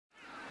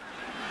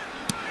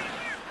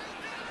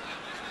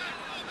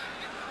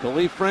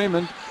Khalif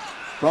Raymond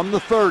from the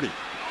 30.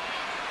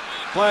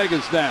 Flag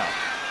is down.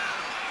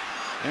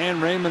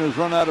 And Raymond has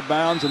run out of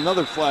bounds.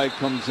 Another flag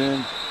comes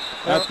in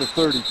at the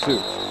 32.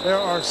 There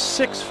are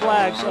 6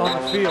 flags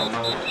on the field.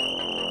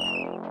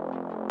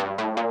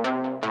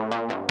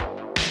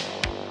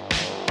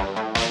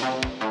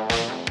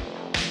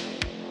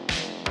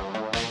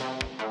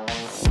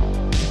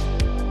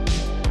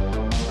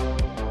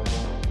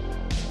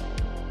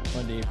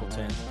 Monday, April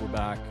 10th, we're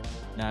back.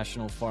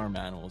 National Farm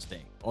Animals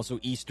Day. Also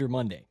Easter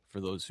Monday for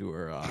those who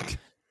are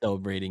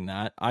celebrating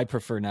that. I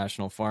prefer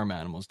National Farm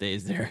Animals Day.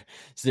 Is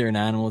there an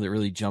animal that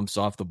really jumps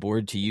off the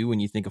board to you when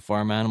you think of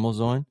farm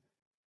animals, Owen?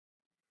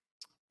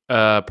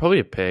 Probably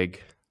a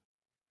pig.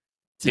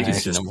 I think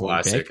it's just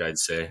classic, I'd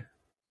say.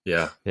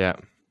 Yeah.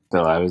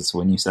 So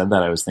when you said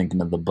that, I was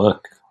thinking of the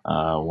book,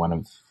 one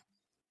of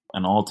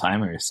an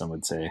all-timer, some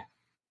would say.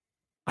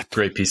 A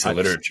great piece of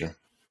literature.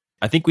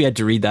 I think we had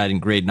to read that in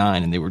grade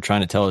 9, and they were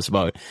trying to tell us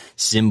about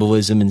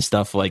symbolism and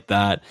stuff like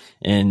that.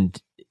 And,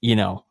 you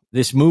know,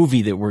 this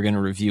movie that we're going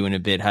to review in a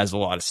bit has a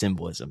lot of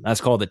symbolism.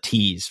 That's called a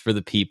tease for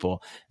the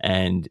people.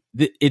 And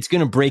it's going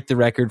to break the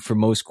record for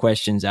most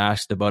questions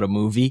asked about a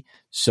movie.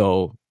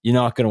 So you're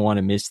not going to want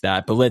to miss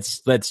that. But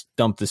let's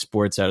dump the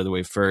sports out of the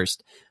way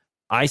first.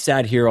 I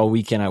sat here all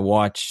weekend. I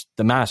watched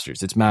the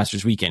Masters. It's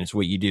Masters weekend. It's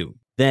what you do.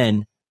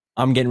 Then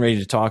I'm getting ready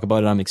to talk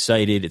about it. I'm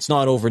excited. It's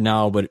not over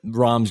now, but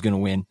Rahm's going to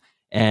win.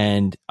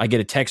 And I get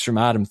a text from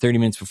Adam 30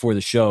 minutes before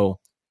the show.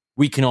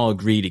 We can all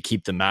agree to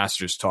keep the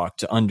Masters talk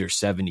to under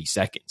 70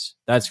 seconds.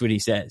 That's what he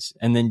says.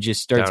 And then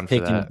just starts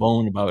picking a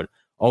bone about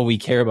all we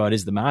care about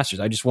is the Masters.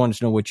 I just wanted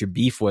to know what your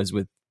beef was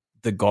with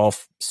the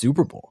golf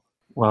Super Bowl.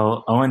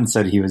 Well, Owen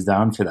said he was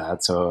down for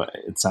that, so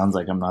it sounds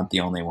like I'm not the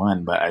only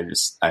one, but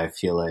I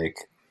feel like,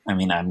 I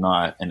mean, I'm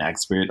not an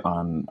expert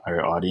on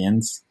our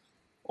audience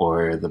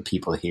or the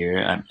people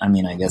here. I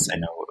mean, I guess I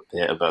know a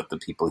bit about the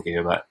people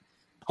here, but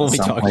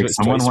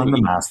someone won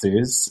the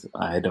Masters.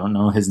 I don't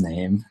know his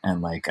name,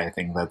 and I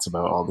think that's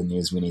about all the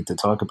news we need to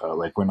talk about.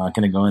 We're not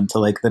going to go into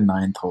the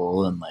 9th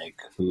hole and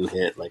who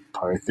hit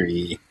par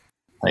 3.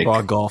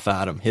 Raw golf,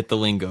 Adam. Hit the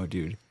lingo,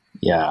 dude.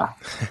 Yeah,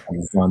 I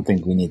just don't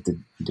think we need to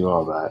do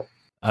all that.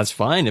 That's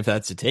fine if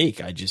that's a take.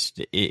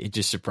 It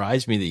just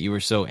surprised me that you were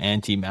so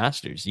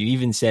anti-Masters. You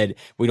even said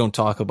we don't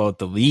talk about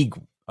the league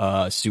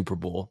Super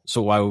Bowl,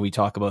 so why would we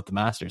talk about the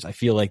Masters? I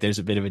feel like there's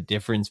a bit of a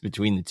difference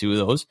between the two of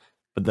those.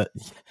 But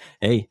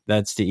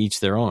that's to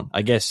each their own.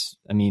 I guess,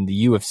 I mean,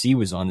 the UFC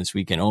was on this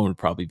weekend. Owen would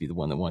probably be the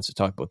one that wants to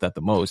talk about that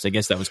the most. I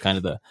guess that was kind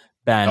of the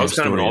banner. That was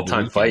kind of an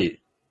all-time fight.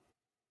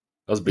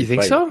 That was a big fight. You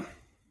think so?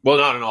 Well,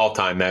 not an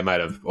all-time. I might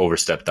have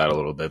overstepped that a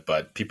little bit,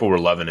 but people were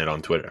loving it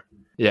on Twitter.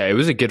 Yeah, it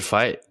was a good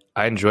fight.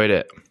 I enjoyed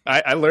it.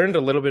 I learned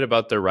a little bit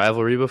about their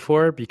rivalry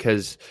before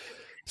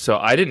so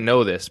I didn't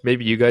know this.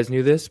 Maybe you guys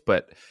knew this,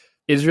 but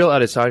Israel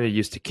Adesanya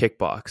used to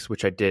kickbox,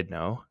 which I did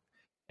know.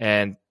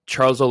 And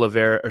Alex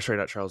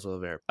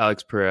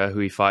Pereira, who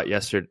he fought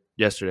last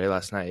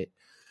night,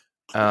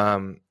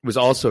 was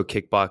also a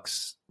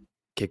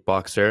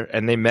kickboxer,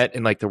 and they met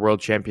in the World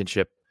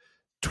Championship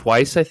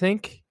twice, I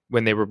think,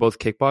 when they were both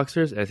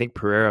kickboxers, and I think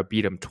Pereira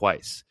beat him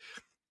twice.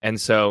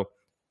 And so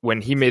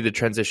when Izzy made the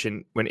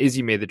transition to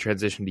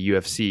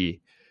UFC,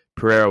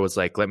 Pereira was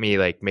like, let me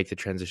make the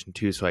transition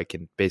too, so I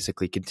can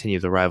basically continue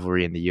the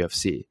rivalry in the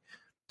UFC.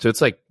 So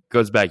it's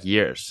goes back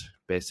years,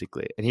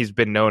 basically, and he's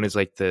been known as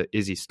the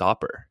Izzy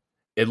stopper.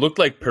 It looked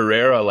like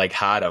Pereira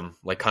had him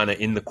kind of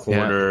in the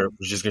corner,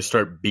 was just gonna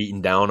start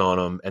beating down on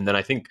him, and then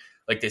I think,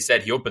 like they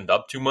said, he opened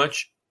up too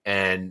much,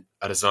 and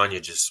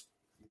Adesanya just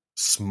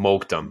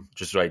smoked him,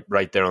 just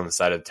right there on the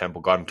side of the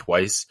temple, got him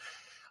twice.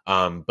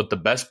 But the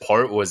best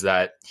part was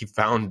that he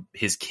found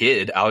his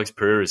kid, Alex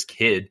Pereira's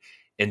kid,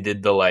 and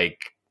did the I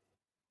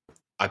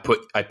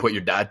put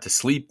your dad to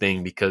sleep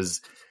thing, because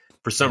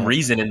for some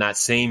reason in that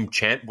same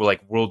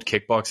World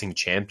Kickboxing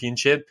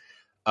Championship,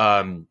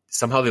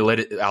 somehow they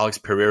let Alex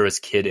Pereira's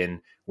kid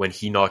in when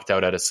he knocked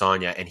out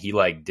Adesanya, and he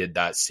did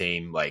that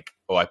same I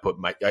put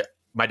my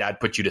dad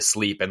put you to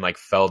sleep, and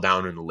fell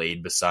down and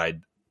laid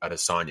beside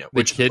Adesanya.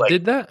 Which kid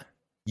did that?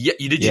 Yeah,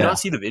 you not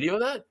see the video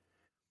of that?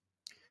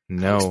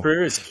 No. Alex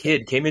Pereira's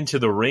kid came into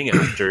the ring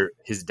after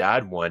his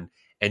dad won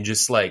and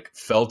just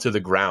fell to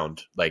the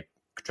ground,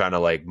 trying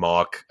to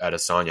mock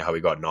Adesanya how he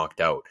got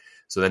knocked out.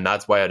 So then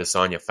that's why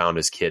Adesanya found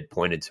his kid,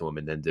 pointed to him,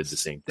 and then did the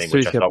same thing. So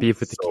he's got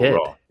beef with the kid.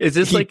 Raw. Is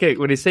this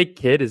when you say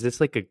kid, is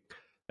this a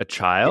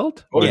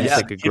child? Or is this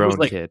a grown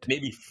kid?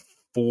 Maybe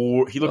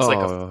 4. He looks like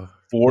a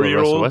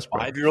 4-year-old,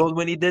 5-year-old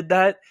when he did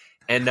that.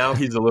 And now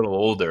he's a little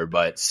older,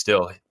 but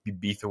still be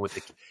beefing with the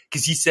kid.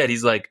 Because he said,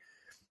 he's like,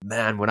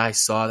 man, when I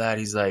saw that,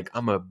 he's like,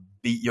 I'm going to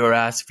beat your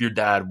ass if your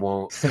dad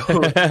won't.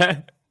 So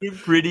he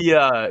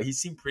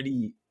seemed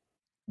pretty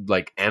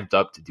amped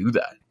up to do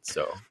that.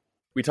 So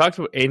we talked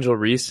about Angel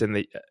Reese and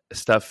the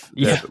stuff,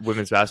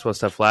 women's basketball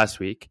stuff last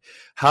week.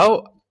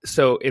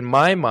 So in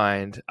my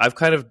mind, I've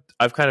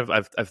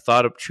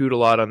chewed a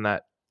lot on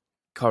that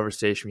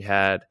conversation we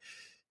had,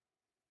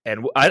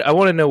 and I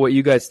want to know what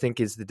you guys think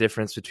is the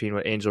difference between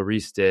what Angel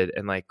Reese did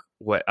and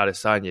what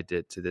Adesanya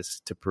did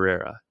to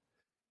Pereira.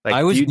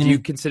 Like, do you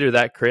consider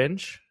that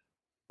cringe?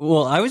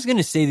 Well, I was going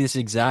to say this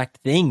exact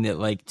thing that,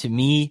 like, to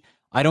me,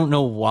 I don't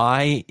know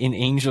why in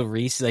Angel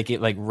Reese, like,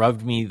 it like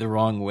rubbed me the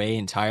wrong way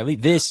entirely.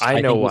 This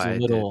I know think why was a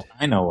little.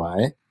 I know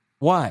why.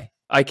 Why?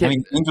 I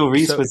mean, Angel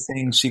Reese was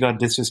saying she got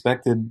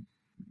disrespected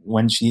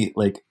when she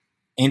like.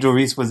 Angel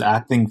Reese was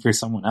acting for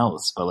someone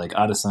else, but like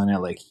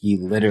Adesanya, like he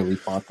literally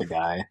fought the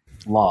guy,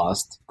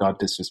 lost,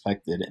 got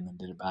disrespected, and then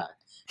did it back.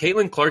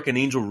 Caitlin Clark and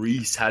Angel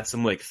Reese had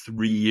some like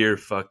 3-year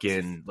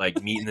fucking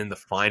like meeting in the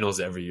finals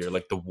every year,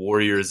 like the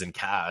Warriors and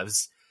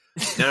Cavs.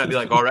 Then I'd be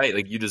like, all right,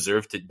 like you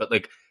deserved it. But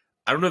like,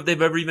 I don't know if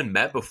they've ever even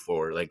met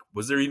before. Like,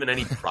 was there even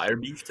any prior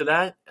beef to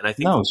that? And I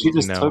think no, she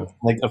just took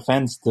like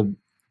offense to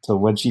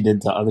what she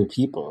did to other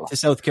people. To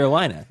South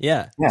Carolina,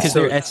 yeah, because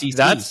they're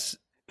SEC.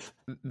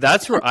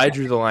 That's where I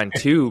drew the line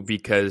too,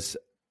 because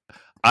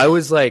I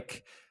was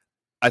like,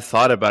 I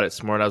thought about it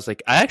some more, and I was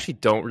like, I actually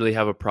don't really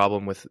have a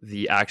problem with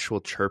the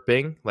actual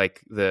chirping,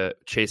 like the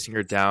chasing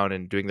her down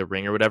and doing the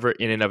ring or whatever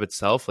in and of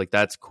itself. Like,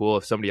 that's cool.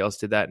 If somebody else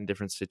did that in a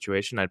different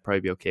situation, I'd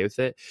probably be okay with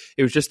it.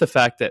 It was just the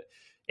fact that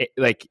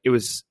it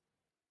was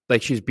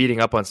like she's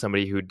beating up on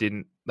somebody who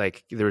didn't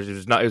like,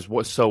 it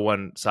was so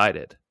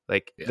one-sided.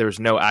 Like, there was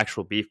no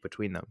actual beef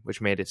between them,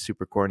 which made it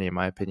super corny in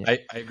my opinion.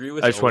 I agree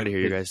with I just wanted to hear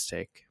your guys'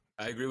 take.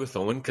 I agree with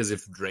Owen, because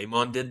if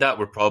Draymond did that,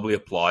 we're probably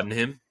applauding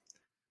him.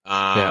 Or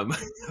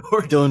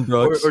Dylan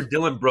Brooks, or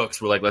Dylan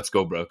Brooks, we're like, let's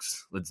go,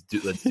 Brooks, let's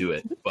do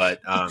it.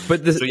 But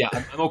so yeah,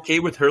 I'm okay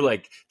with her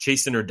like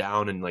chasing her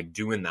down and like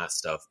doing that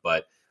stuff.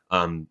 But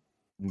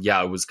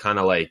yeah, it was kind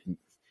of like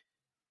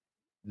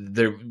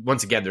there.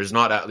 Once again, there's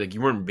not like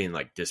you weren't being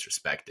like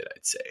disrespected,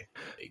 I'd say.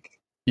 Like,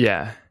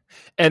 yeah,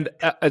 and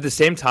at the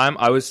same time,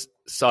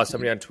 saw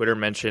somebody on Twitter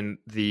mention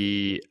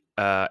the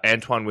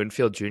Antoine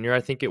Winfield Jr.,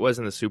 I think it was,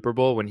 in the Super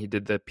Bowl when he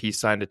did the peace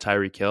sign to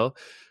Tyreek Hill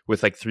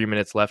with like 3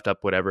 minutes left, up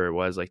whatever it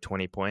was, like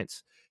 20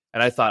 points.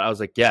 And I was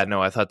like, yeah, no,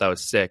 I thought that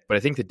was sick. But I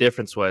think the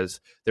difference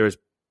was there was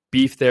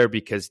beef there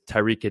because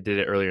Tyreek did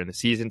it earlier in the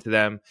season to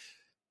them.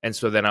 And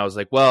so then I was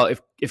like, well,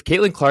 if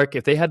Caitlin Clark,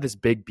 if they had this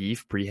big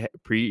beef pregame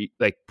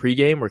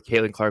where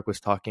Caitlin Clark was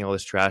talking all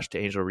this trash to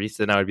Angel Reese,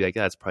 then I would be like,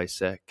 that's probably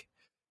sick.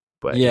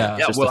 But yeah,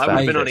 well, I would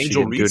have been on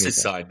Angel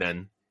Reese's side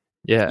then.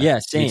 Yeah,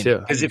 same. Me too.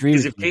 Because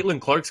if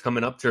Caitlin Clark's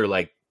coming up to her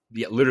like,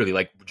 yeah, literally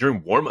like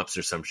during warm-ups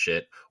or some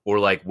shit, or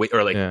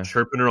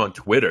chirping her on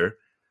Twitter,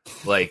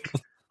 like,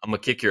 I'm gonna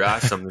kick your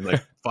ass something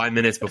like 5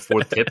 minutes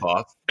before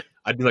tip-off,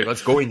 I'd be like,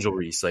 let's go, Angel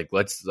Reese, like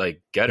let's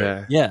like get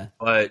her. Yeah,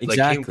 but exactly.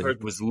 Like Caitlin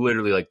Clark was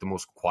literally like the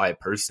most quiet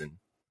person.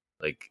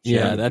 Like,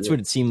 yeah, that's what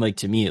it seemed like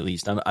to me, at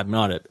least. I'm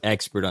not an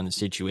expert on the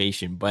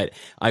situation, but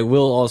I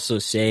will also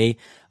say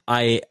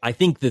I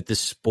think that the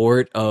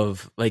sport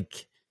of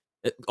like,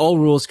 all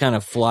rules kind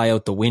of fly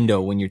out the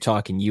window when you're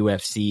talking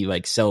UFC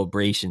like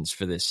celebrations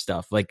for this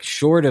stuff. Like,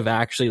 short of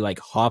actually like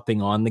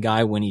hopping on the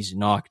guy when he's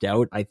knocked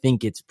out, I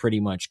think it's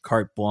pretty much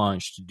carte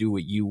blanche to do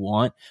what you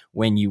want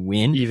when you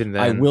win. Even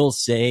then, I will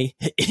say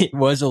it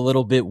was a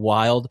little bit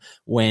wild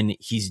when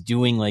he's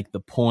doing like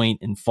the point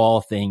and fall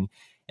thing,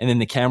 and then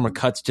the camera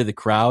cuts to the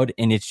crowd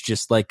and it's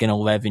just like an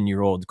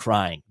 11-year-old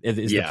crying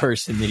is the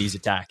person that he's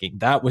attacking.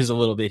 That was a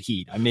little bit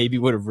heat. I maybe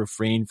would have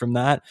refrained from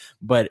that,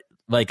 but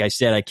like I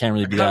said, I can't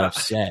really be that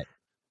upset.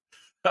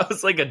 That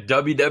was like a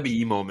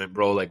WWE moment,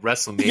 bro. Like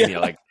WrestleMania. Yeah.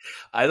 Like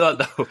I thought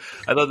that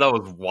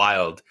was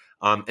wild.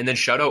 And then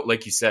shout out,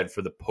 like you said,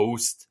 for the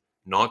post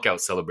knockout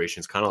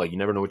celebrations. Kind of like you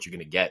never know what you're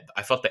gonna get.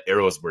 I thought the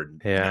arrows were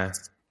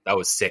nuts. That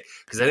was sick,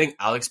 because I think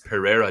Alex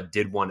Pereira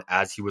did one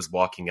as he was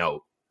walking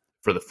out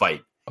for the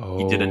fight.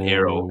 He did an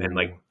arrow and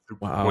like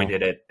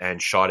pointed it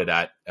and shot it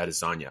at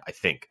Adesanya, I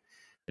think.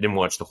 I didn't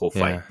watch the whole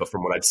fight, but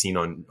from what I've seen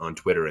on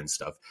Twitter and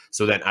stuff.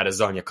 So then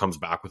Adesanya comes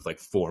back with like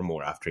 4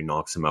 more after he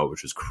knocks him out,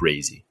 which was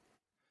crazy.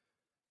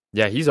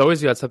 Yeah, he's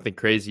always got something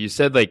crazy. You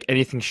said like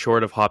anything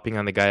short of hopping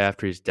on the guy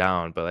after he's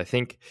down, but I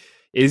think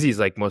Izzy's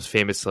like most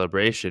famous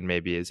celebration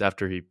maybe is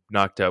after he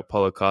knocked out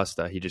Paulo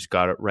Costa. He just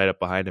got right up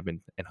behind him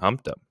and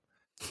humped him.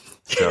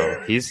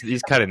 So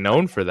he's kind of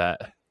known for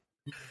that.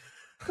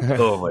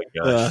 Oh my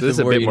gosh. This is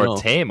a bit more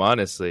tame,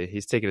 honestly.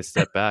 He's taking a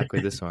step back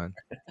with this one.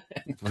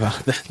 Well,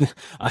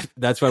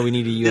 that's why we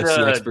need a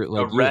UFC expert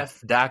like you.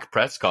 Ref Dak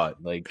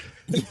Prescott, like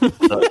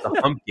the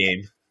hump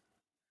game.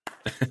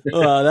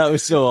 Oh, that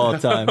was so all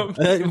time.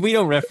 We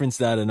don't reference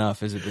that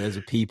enough as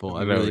a people.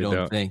 I really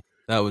don't think.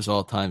 That was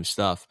all time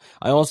stuff.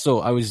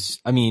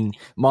 Masvidal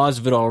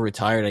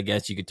retired. I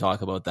guess you could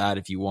talk about that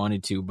if you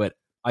wanted to, but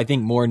I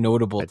think more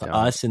notable to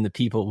us and the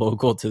people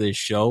local to this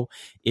show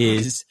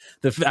is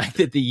the fact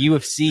that the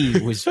UFC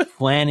was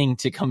planning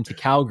to come to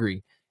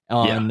Calgary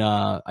on,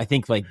 I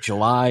think like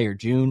July or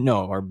June,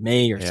 or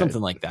May or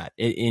something like that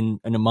in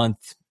a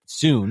month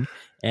soon.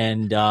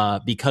 And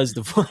because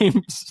the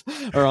Flames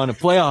are on a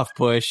playoff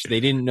push,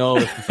 they didn't know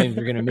if the Flames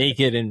were going to make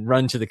it and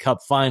run to the Cup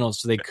finals,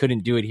 so they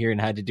couldn't do it here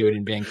and had to do it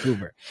in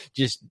Vancouver.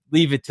 Just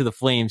leave it to the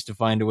Flames to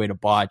find a way to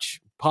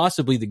botch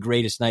possibly the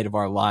greatest night of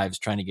our lives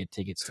trying to get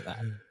tickets to that.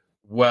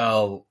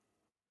 Well,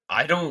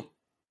 I don't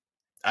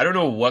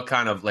know what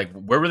kind of, like,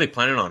 where were they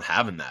planning on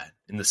having that?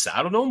 In the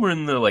Saddle Dome or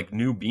in the like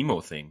new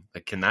BMO thing?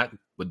 Like,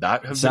 would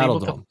that have Saddle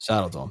been able Dome.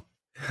 Saddle Dome.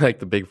 Like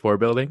the Big Four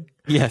building?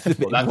 Yeah.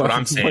 Well, that's what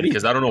I'm saying,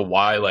 because I don't know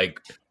why,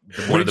 like,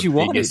 What did you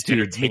want it biggest to?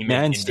 entertainment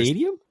McMahon industry-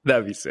 Stadium?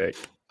 That'd be sick.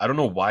 I don't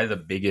know why the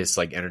biggest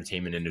like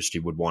entertainment industry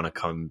would want to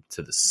come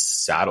to the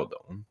Saddle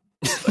Dome.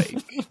 Like,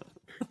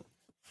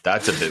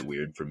 that's a bit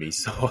weird for me.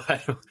 So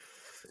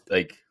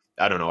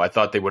I don't know. I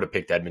thought they would have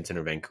picked Edmonton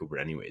or Vancouver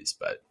anyways,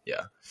 but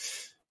yeah.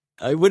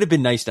 It would have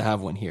been nice to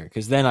have one here,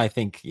 because then I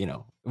think,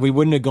 we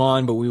wouldn't have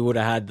gone, but we would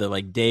have had the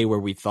like day where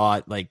we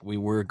thought like we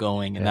were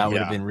going, and that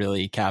would have been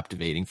really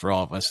captivating for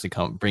all of us to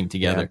come bring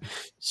together. Yeah.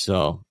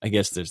 So I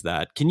guess there's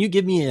that. Can you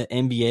give me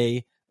an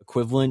NBA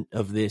equivalent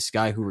of this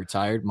guy who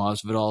retired,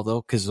 Masvidal,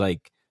 though? Because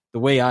like the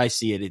way I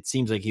see it, it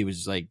seems like he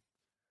was like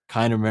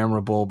kind of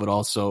memorable, but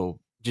also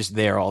just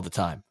there all the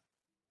time.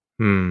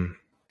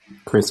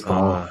 Chris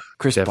Paul.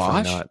 Chris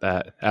Bosh? Not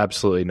that.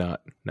 Absolutely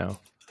not. No.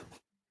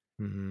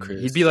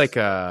 He'd be like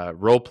a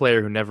role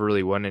player who never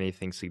really won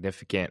anything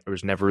significant, or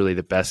was never really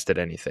the best at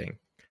anything.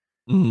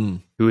 Who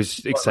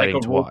was exciting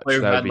like to watch.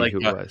 That would had be like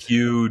who a was.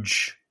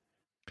 Huge,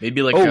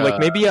 maybe like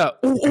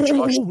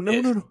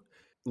no,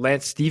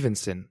 Lance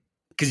Stevenson.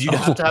 Because you'd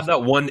have to have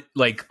that one,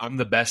 like, I'm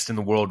the best in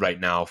the world right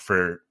now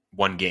for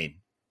one game.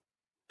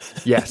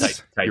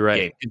 Yes, type you're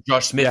right. Game.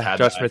 Josh Smith had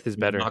Josh that. Smith is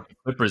better. Knocked the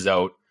Clippers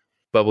out.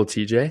 Bubble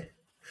TJ.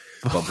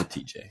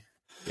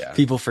 Yeah.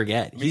 People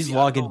forget. He's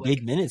logging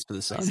big minutes for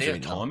the Suns Isaiah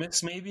right now.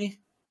 Thomas, maybe?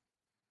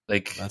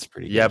 Like, that's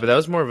pretty good. Yeah, but that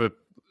was more of a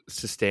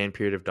sustained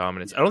period of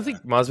dominance. I don't think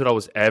Masvidal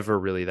was ever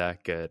really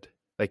that good,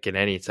 like in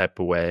any type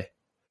of way.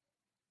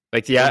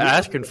 Like the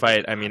Askren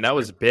fight, I mean, that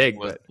was big,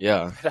 but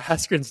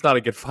Askren's not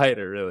a good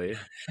fighter, really.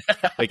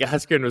 Like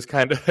Askren was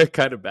kind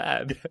of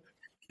bad.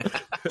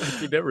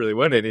 He never really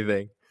won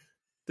anything.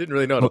 Didn't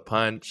really know how to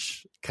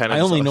punch. I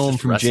only know him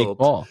from wrestled. Jake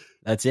Paul.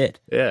 That's it.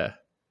 Yeah,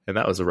 and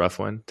that was a rough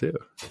one too.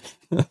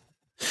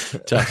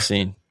 Tough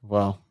scene.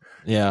 Well,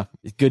 yeah,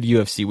 good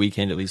UFC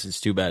weekend. At least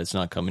it's too bad it's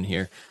not coming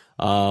here.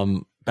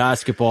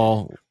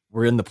 Basketball.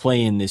 We're in the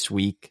play-in this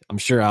week. I'm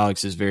sure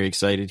Alex is very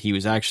excited. He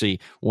was actually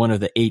one of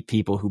the 8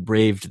 people who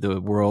braved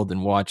the world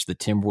and watched the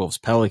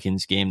Timberwolves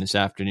Pelicans game this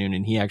afternoon,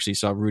 and he actually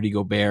saw Rudy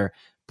Gobert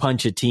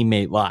punch a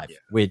teammate live,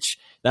 which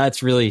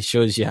that's really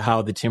shows you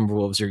how the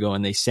Timberwolves are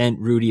going. They sent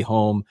Rudy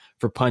home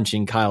for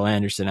punching Kyle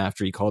Anderson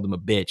after he called him a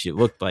bitch. It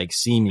looked like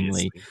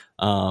seemingly.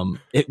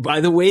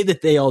 By the way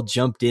that they all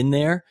jumped in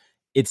there,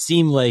 it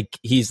seemed like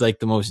he's like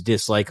the most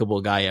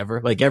dislikable guy ever.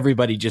 Like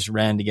everybody just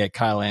ran to get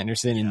Kyle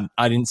Anderson, and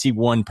I didn't see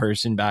one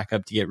person back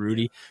up to get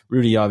Rudy.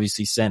 Rudy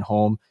obviously sent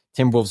home.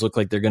 Timberwolves look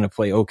like they're going to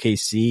play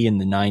OKC in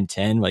the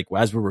 9-10. Like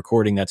as we're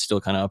recording, that's still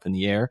kind of up in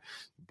the air.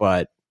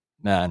 But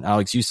man,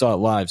 Alex, you saw it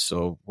live.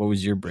 So what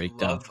was your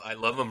breakdown? I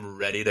love I'm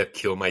ready to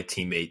kill my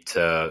teammate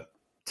to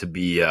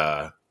be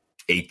 8th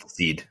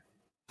seed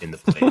in the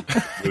play.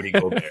 Rudy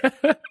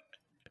Gobert.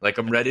 Like,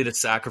 I'm ready to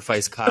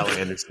sacrifice Kyle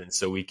Anderson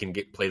so we can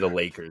play the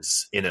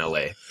Lakers in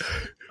LA.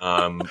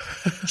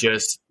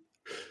 Just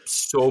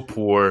so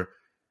poor.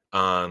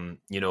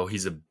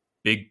 He's a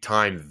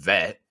big-time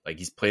vet. Like,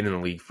 he's played in the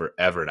league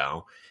forever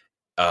now.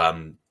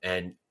 And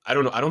I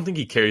don't know. I don't think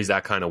he carries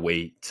that kind of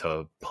weight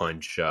to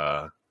punch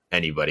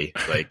anybody.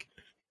 Like,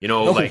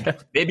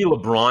 like maybe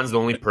LeBron's the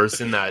only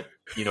person that,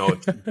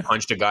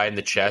 punched a guy in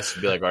the chest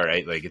and be like, all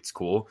right, like, it's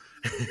cool.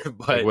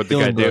 But what'd the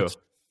guy do?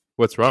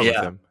 What's wrong with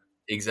him?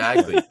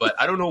 Exactly. But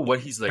I don't know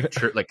what he's like.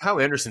 Like, Kyle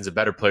Anderson's a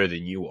better player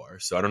than you are.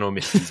 So I don't know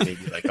if he's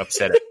maybe like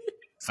upset at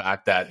the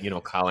fact that,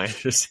 Kyle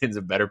Anderson's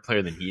a better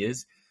player than he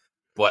is.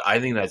 But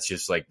I think that's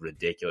just like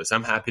ridiculous.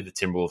 I'm happy the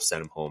Timberwolves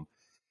sent him home.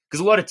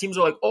 Because a lot of teams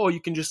are like, oh,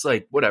 you can just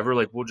like, whatever,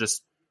 like we'll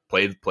just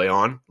play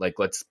on. Like,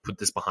 let's put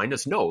this behind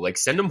us. No, like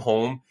send him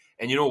home.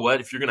 And you know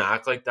what? If you're going to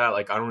act like that,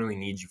 like I don't really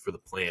need you for the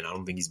plan. I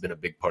don't think he's been a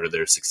big part of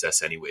their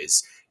success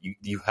anyways.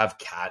 You have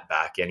Cat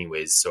back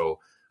anyways. So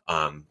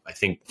I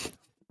think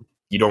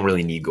you don't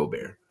really need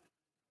Gobert.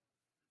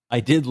 I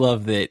did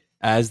love that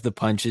as the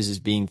punches is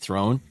being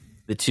thrown,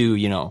 the two,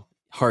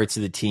 hearts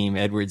of the team,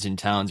 Edwards and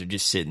Towns, are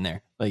just sitting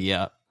there. Like,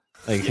 yeah,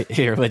 like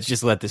here, let's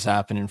just let this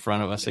happen in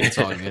front of us. Like, it's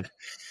all good.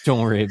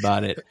 Don't worry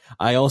about it.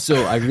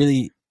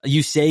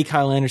 You say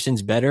Kyle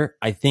Anderson's better.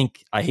 I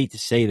hate to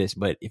say this,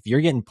 but if you're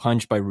getting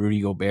punched by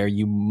Rudy Gobert,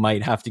 you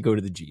might have to go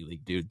to the G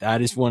League, dude.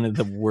 That is one of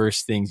the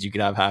worst things you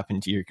could have happen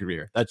to your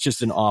career. That's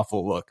just an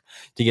awful look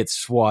to get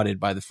swatted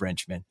by the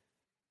Frenchman.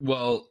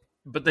 Well,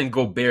 but then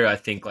Gobert, I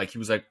think, like he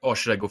was like, oh,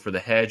 should I go for the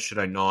head? Should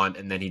I not?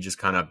 And then he just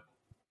kind of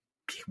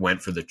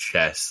went for the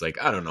chest.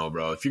 Like, I don't know,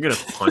 bro. If you're going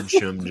to punch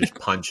him, just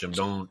punch him.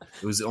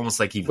 It was almost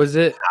like he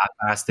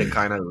half-assed it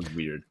kind of. It was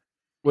weird.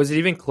 Was it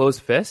even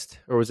closed fist,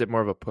 or was it more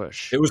of a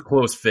push? It was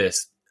closed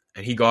fist,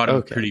 and he got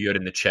him pretty good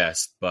in the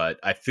chest. But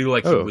I feel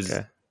like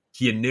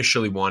he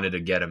initially wanted to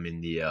get him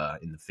in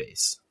the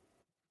face.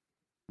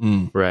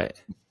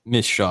 Right.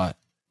 Missed shot.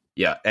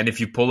 Yeah, and if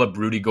you pull up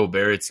Rudy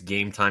Gobert, it's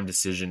game time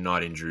decision,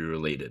 not injury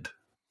related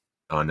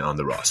on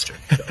the roster.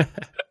 So.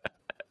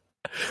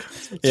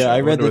 I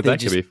read what that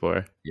could be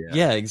for.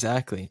 Yeah,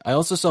 exactly. I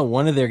also saw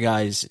one of their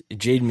guys,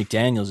 Jaden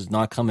McDaniels, is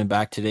not coming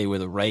back today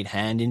with a right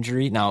hand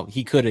injury. Now,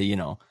 he could have,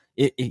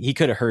 he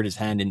could have hurt his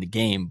hand in the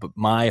game, but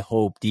my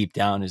hope deep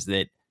down is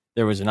that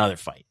there was another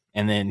fight.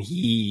 And then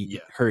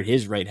he hurt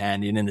his right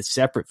hand in a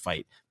separate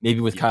fight, maybe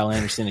with Kyle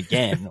Anderson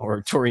again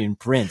or Torian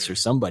Prince or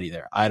somebody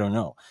there. I don't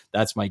know.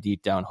 That's my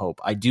deep down hope.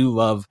 I do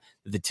love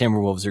that the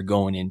Timberwolves are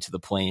going into the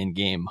play-in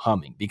game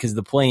humming, because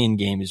the play-in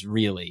game is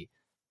really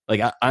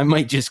like, I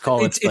might just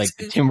call it like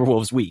the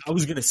Timberwolves week. I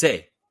was going to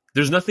say,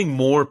 there's nothing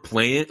more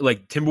play-in.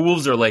 Like,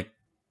 Timberwolves are like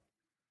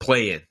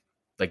play-in.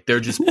 Like, they're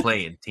just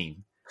play-in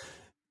team.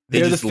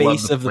 They're the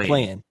face of the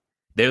play-in.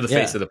 They're the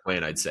face of the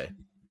play-in, I'd say.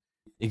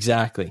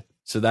 Exactly.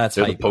 So that's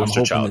hype. I'm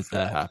hoping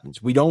that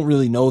happens. We don't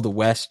really know the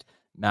West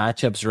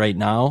matchups right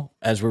now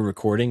as we're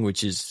recording,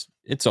 which is,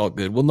 it's all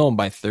good. We'll know them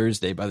by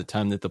Thursday, by the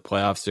time that the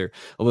playoffs are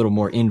a little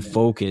more in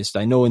focused.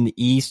 I know in the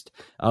East,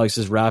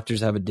 Alex's Raptors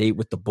have a date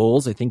with the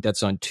Bulls. I think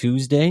that's on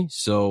Tuesday.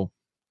 So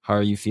how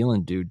are you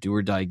feeling, dude? Do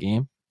or die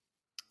game?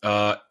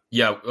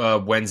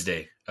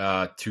 Wednesday.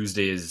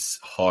 Tuesday is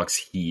Hawks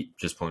Heat.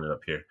 Just pulling it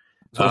up here.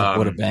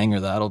 What a banger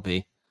that'll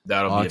be.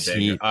 That'll Hawks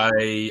be a banger.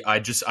 Heat. I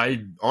just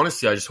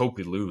hope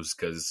we lose,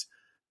 because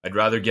I'd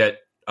rather get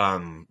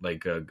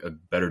like a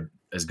better,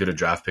 as good a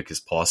draft pick as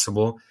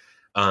possible.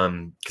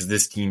 Because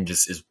this team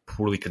just is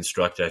poorly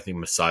constructed. I think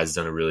Masai's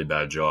done a really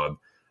bad job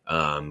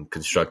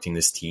constructing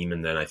this team,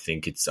 and then I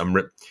think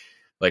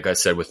like I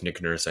said with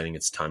Nick Nurse, I think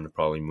it's time to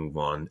probably move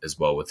on as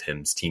well with him.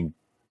 His team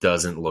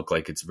doesn't look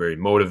like it's very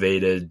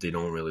motivated. They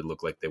don't really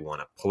look like they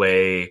want to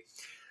play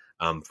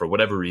for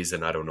whatever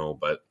reason. I don't know,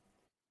 but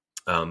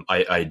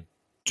I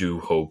do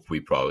hope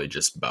we probably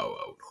just bow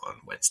out on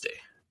Wednesday,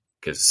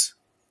 because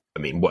I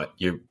mean, what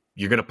you're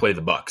going to play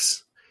the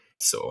Bucks,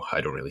 so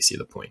I don't really see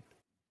the point.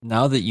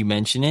 Now that you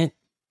mention it,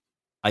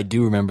 I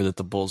do remember that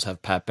the Bulls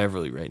have Pat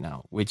Beverly right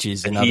now, which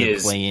is another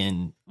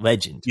play-in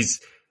legend.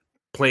 He's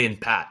playing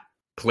Pat.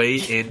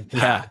 Play-in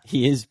Pat. Yeah,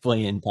 he is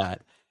playing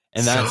Pat.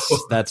 And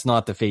that's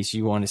not the face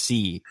you want to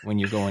see when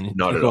you're going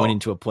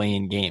into a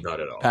play-in game. Not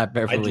at all. Pat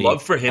Beverly. I'd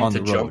love for him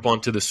to jump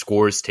onto the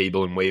scores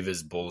table and wave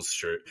his Bulls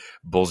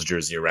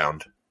jersey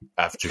around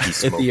after he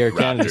smoked the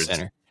Canada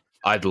Center.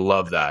 I'd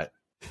love that.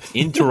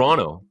 In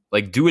Toronto.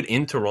 Like, do it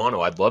in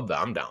Toronto. I'd love that.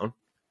 I'm down.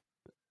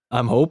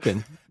 I'm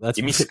hoping.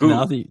 Give me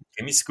Scoop.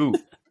 Give me Scoop.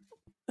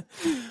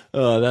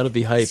 Oh, that'll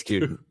be hype,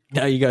 dude.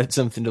 Now you got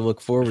something to look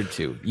forward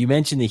to. You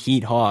mentioned the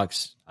Heat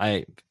Hawks.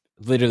 I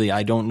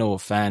don't know a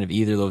fan of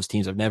either of those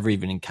teams. I've never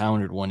even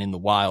encountered one in the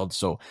wild,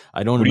 so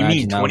I don't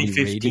imagine that would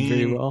be rated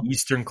very well.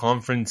 Eastern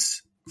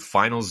Conference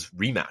Finals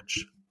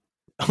rematch.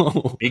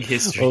 Oh, big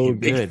history. Oh,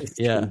 good.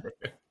 Yeah.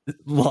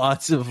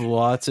 Lots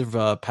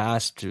of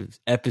past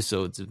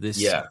episodes of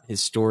this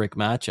historic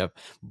matchup,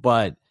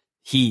 but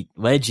Heat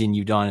legend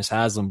Udonis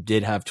Haslem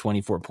did have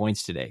 24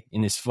 points today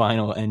in his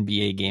final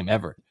NBA game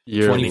ever.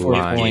 24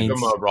 points. Gave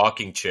him a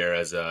rocking chair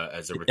as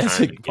a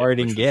retirement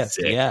parting gift.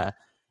 Yeah,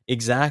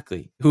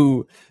 exactly.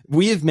 Who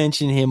we have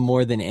mentioned him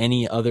more than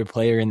any other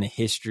player in the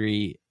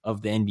history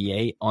of the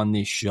NBA on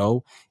this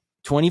show.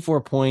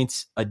 24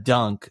 points, a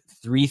dunk,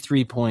 3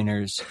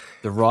 3-pointers,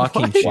 the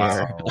rocking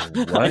chair.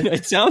 Wow,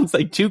 it sounds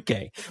like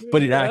 2K,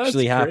 but it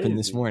actually happened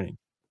this morning.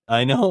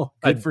 I know.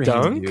 Good for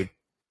him, dude.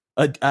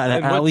 An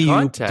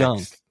alley-oop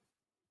dunk.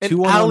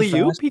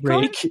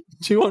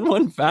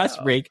 2-on-1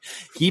 fast break.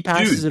 He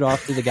passes it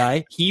off to the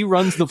guy. He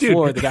runs the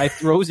floor. The guy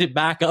throws it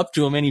back up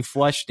to him, and he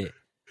flushed it.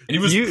 And he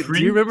was. Do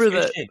you remember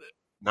that?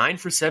 9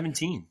 for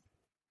 17.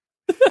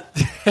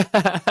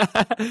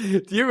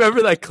 Do you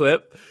remember that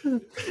clip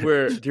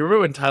where? Do you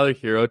remember when Tyler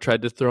Hero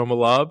tried to throw him a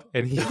lob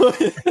and he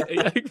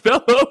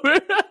fell over?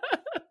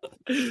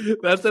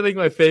 That's, I think,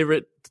 my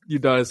favorite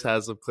Udonis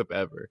Haslem clip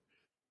ever.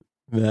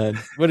 Man,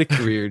 what a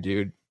career,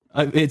 dude!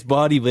 His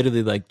body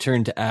literally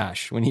turned to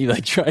ash when he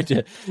tried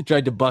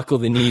to buckle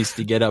the knees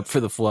to get up for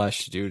the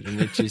flush, dude, and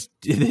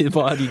the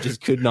body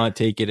just could not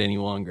take it any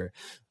longer.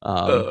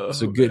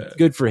 So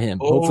good for him.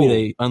 Hopefully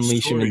they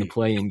unleash him in the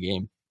play-in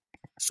game.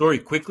 Sorry,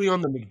 quickly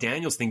on the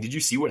McDaniels thing. Did you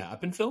see what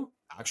happened, Phil?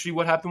 Actually,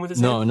 what happened with his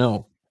head?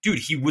 No. Dude,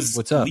 he was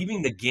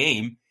leaving the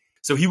game.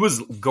 So he was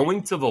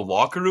going to the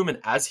locker room, and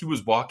as he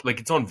was walking,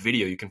 it's on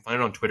video, you can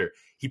find it on Twitter,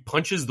 he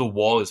punches the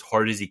wall as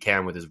hard as he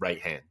can with his right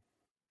hand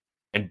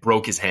and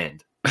broke his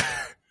hand.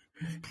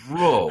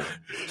 Bro.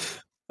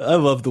 I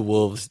love the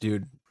Wolves,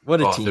 dude.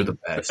 What a team. They're the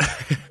best.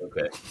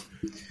 Okay.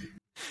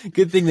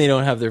 Good thing they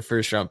don't have their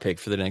first round pick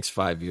for the next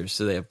 5 years,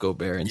 so they have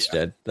Gobert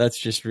instead. Yeah. That's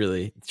just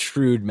really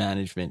shrewd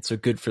management. So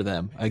good for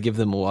them. I give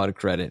them a lot of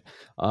credit.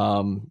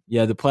 The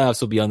playoffs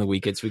will be on the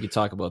weekend, so we could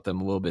talk about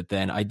them a little bit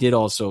then.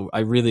 I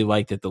really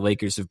like that the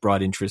Lakers have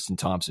brought in Tristan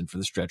Thompson for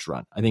the stretch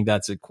run. I think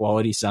that's a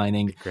quality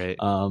signing. Great.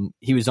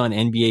 He was on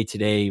NBA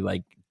Today,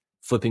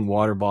 flipping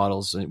water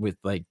bottles with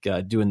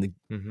doing the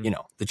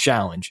the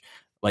challenge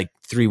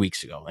 3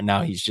 weeks ago, and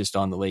now he's just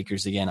on the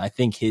Lakers again. I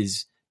think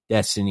his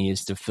destiny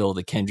is to fill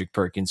the Kendrick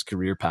Perkins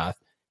career path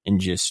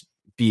and just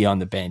be on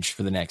the bench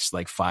for the next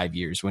 5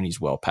 years when he's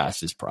well past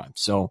his prime.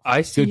 So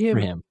I see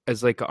him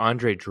as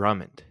Andre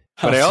Drummond,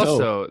 but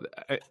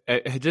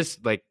I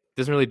just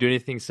doesn't really do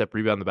anything except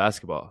rebound the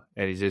basketball,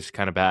 and he's just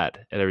kind of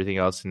bad at everything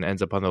else and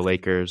ends up on the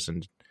Lakers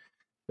and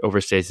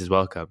overstays his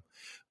welcome.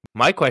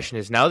 My question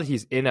is, now that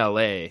he's in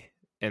LA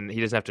and he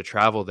doesn't have to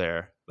travel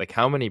there, like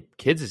how many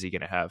kids is he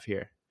going to have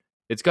here?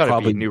 It's got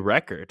to be a new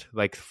record,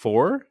 like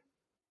 4.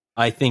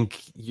 I think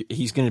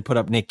he's going to put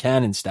up Nick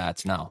Cannon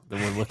stats now that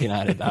we're looking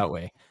at it that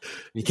way,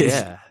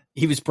 because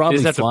he was probably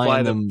he doesn't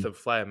flying have to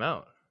fly them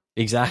out.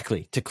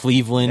 Exactly, to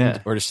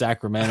Cleveland or to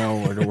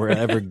Sacramento or to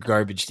wherever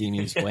garbage team he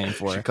was playing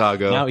for.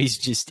 Chicago. Now he's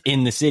just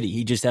in the city.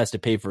 He just has to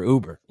pay for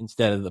Uber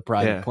instead of the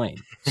private plane.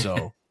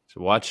 So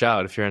watch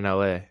out if you're in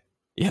LA.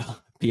 Yeah,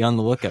 be on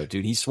the lookout,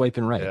 dude. He's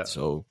swiping right. Yeah.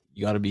 So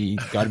you gotta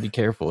be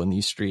careful in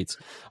these streets.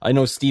 I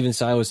know Steven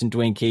Silas and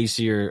Dwayne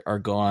Casey are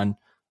gone.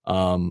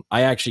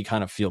 I actually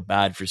kind of feel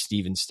bad for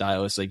Steven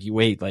Silas. Like, you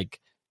wait like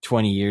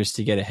 20 years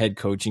to get a head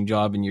coaching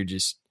job and you're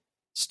just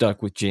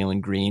stuck with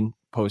Jalen Green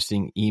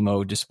posting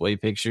emo display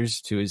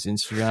pictures to his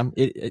Instagram.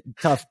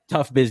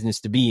 Tough business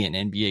to be in,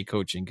 NBA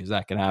coaching, because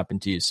that can happen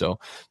to you. So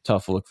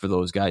tough look for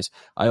those guys.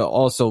 I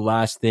also,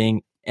 last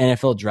thing,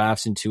 NFL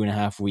drafts in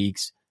 2.5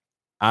 weeks.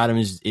 Adam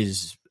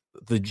is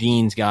the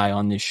jeans guy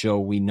on this show.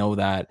 We know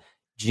that.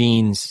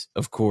 Jeans,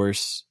 of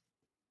course,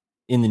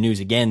 in the news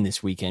again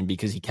this weekend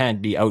because he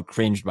can't be out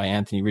cringed by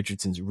Anthony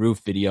Richardson's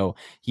roof video.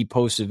 He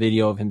posts a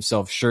video of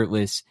himself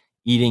shirtless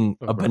eating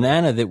a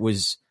banana that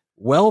was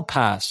well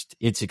past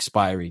its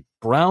expiry,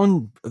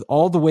 brown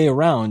all the way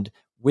around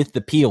with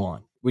the peel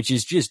on, which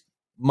is just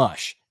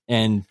mush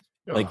and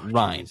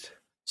rind.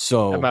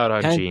 So I'm out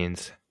on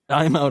jeans.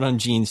 I'm out on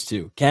jeans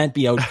too. Can't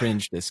be out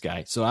cringed, this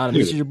guy. So Adam,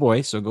 this is your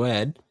boy, so go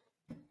ahead.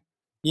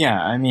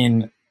 Yeah, I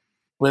mean,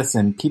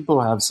 listen,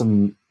 people have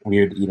some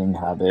weird eating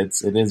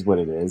habits. It is what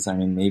it is. I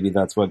mean, maybe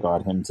that's what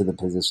got him to the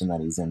position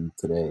that he's in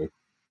today.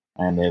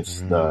 And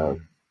if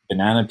the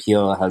banana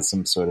peel has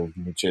some sort of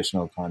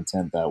nutritional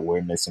content that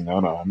we're missing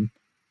out on,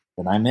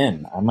 then I'm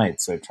in. I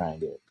might start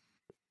trying it.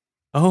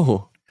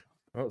 Oh,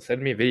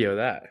 send me a video of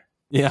that.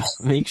 Yeah,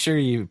 make sure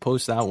you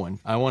post that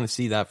one. I want to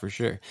see that for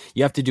sure.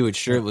 You have to do it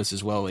shirtless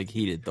as well, like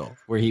he did, though,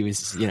 where he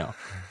was,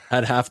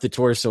 had half the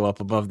torso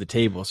up above the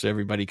table so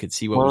everybody could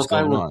see what was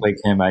going on. If I looked like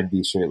him, I'd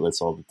be shirtless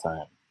all the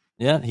time.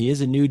 Yeah, he is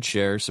a nude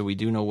share, so we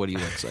do know what he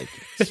looks like.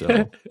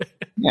 So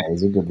yeah,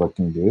 he's a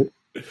good-looking dude.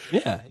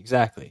 Yeah,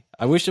 exactly.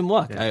 I wish him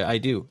luck. Yeah. I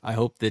do. I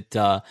hope that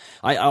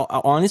I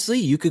honestly,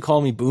 you could call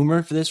me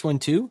boomer for this one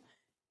too.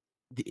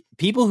 The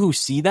people who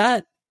see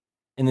that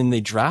and then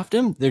they draft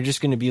him, they're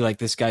just going to be like,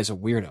 this guy's a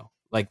weirdo.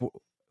 Like,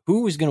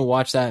 who is going to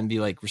watch that and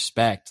be like,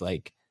 respect,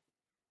 like,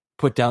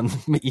 put down,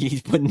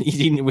 he's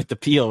eating it with the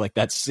peel, like,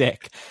 that's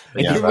sick.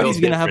 Like,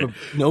 everybody's going to have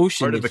a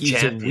notion that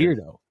he's a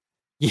weirdo.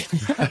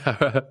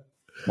 Yeah.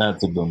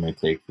 That's a boomer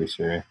take for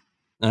sure.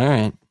 All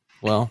right.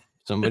 Well,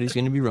 somebody's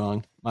going to be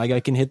wrong. My guy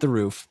can hit the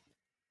roof.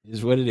 It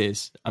is what it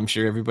is. I'm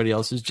sure everybody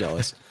else is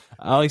jealous.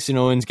 Alex and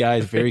Owen's guy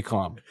is very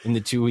calm in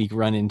the 2-week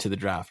run into the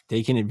draft,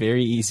 taking it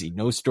very easy.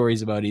 No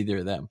stories about either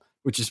of them,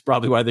 which is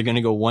probably why they're going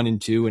to go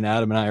 1-2, and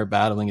Adam and I are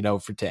battling it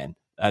out for 10.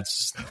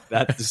 That's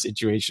the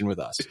situation with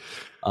us.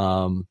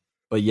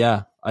 But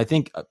yeah, I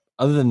think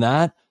other than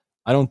that,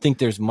 I don't think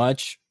there's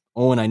much.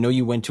 Owen, I know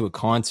you went to a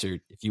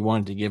concert. If you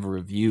wanted to give a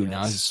review,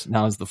 yes.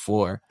 now's the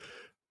floor.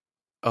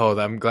 Oh,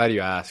 I'm glad you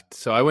asked.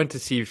 So I went to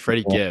see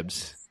Freddie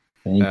Gibbs.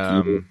 Thank you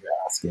for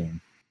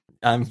asking.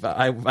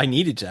 I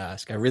needed to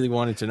ask. I really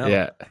wanted to know.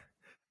 Yeah.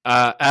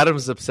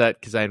 Adam's upset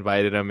because I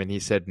invited him and he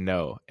said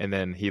no. And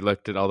then he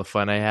looked at all the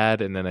fun I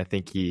had, and then I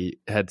think he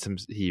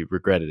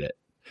regretted it.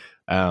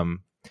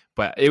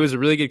 But it was a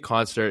really good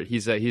concert.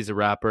 He's a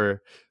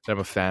rapper that I'm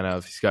a fan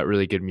of. He's got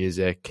really good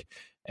music,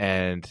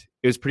 and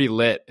it was pretty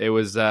lit. It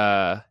was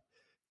so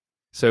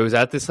it was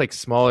at this like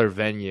smaller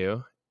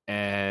venue,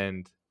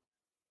 and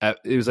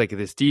it was like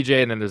this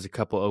DJ, and then there's a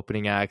couple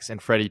opening acts,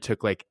 and Freddie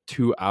took like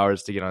 2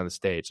 hours to get on the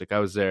stage. Like, I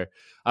was there,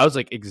 I was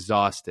like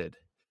exhausted.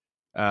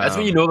 That's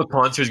when you know the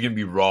concert is gonna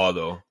be raw,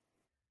 though.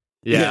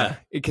 Yeah,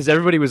 because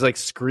everybody was like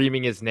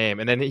screaming his name,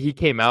 and then he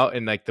came out,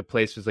 and like the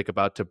place was like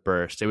about to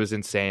burst. It was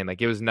insane,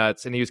 like it was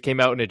nuts. And he came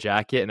out in a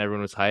jacket, and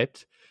everyone was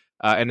hyped.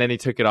 And then he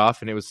took it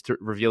off, and it was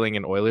revealing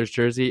an Oilers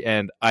jersey.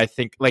 And I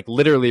think like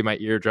literally my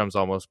eardrums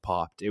almost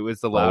popped. It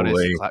was the loudest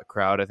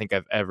crowd I think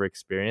I've ever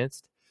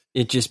experienced.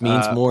 It just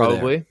means more,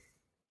 probably. There.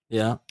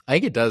 Yeah, I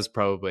think it does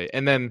probably.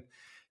 And then,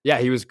 yeah,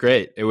 he was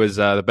great. It was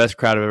the best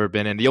crowd I've ever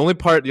been in. The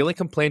only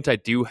complaint I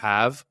do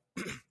have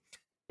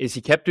is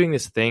he kept doing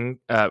this thing,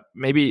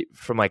 maybe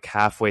from like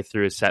halfway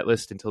through his set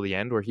list until the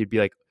end, where he'd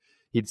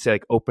say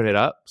like, open it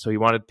up. So he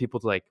wanted people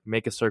to like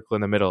make a circle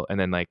in the middle, and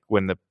then like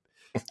when the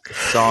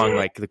song,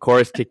 like the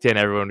chorus kicked in,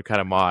 everyone would kind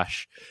of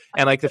mosh.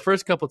 And like the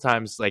first couple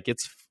times, like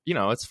it's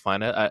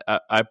fun.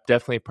 I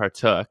definitely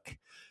partook.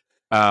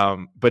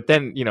 But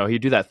then,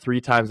 he'd do that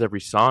 3 times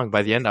every song.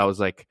 By the end, I was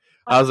like,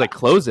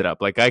 close it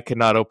up. Like, I could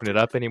not open it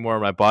up anymore.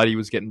 My body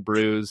was getting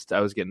bruised.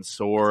 I was getting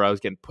sore. I was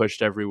getting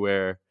pushed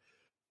everywhere.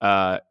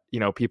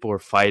 People were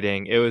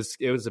fighting. It was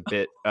a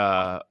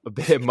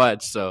bit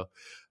much. So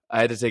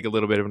I had to take a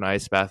little bit of an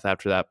ice bath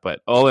after that.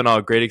 But all in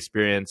all, great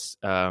experience.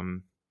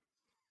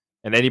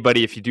 And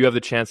anybody, if you do have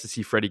the chance to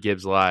see Freddie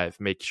Gibbs live,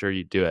 make sure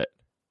you do it.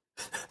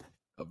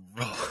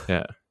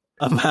 Yeah.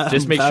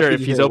 Just make sure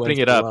if he's opening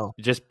it up, well.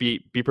 just be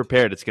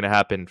prepared. It's going to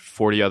happen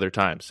 40 other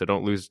times. So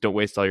don't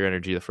waste all your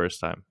energy the first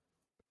time.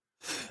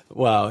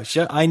 Wow.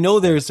 I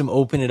know there's some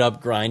open it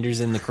up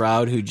grinders in the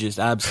crowd who just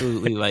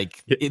absolutely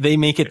they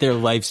make it their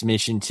life's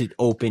mission to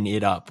open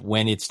it up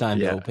when it's time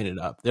to open it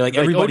up. They're like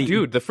everybody.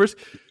 Oh, dude,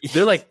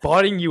 they're like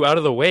botting you out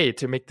of the way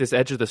to make this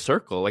edge of the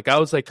circle. Like I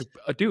was like,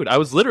 dude, I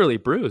was literally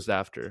bruised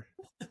after.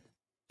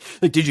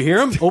 Like, did you hear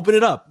him? Open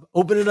it up.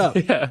 Open it up.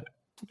 Yeah.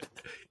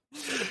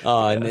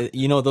 And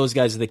those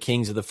guys are the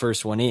kings of the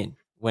first one in.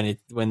 When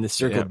the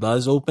circle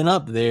does open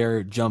up,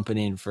 they're jumping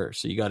in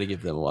first. So you got to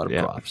give them a lot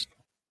of props.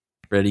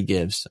 Freddie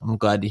Gibbs. I'm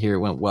glad to hear it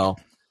went well.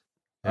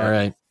 All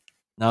right.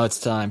 Now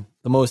it's time.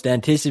 The most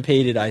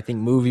anticipated, I think,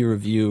 movie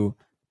review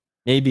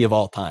maybe of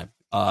all time.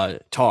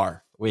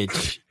 Tar,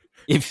 which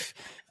if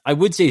I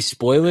would say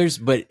spoilers,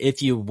 but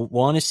if you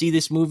want to see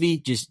this movie,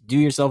 just do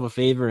yourself a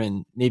favor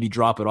and maybe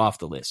drop it off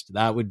the list.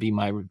 That would be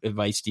my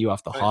advice to you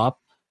off the hop.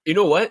 You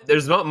know what?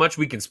 There's not much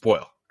we can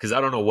spoil because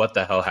I don't know what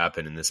the hell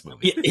happened in this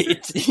movie.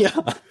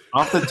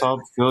 Off the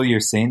top, Phil,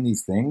 you're saying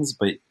these things,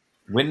 but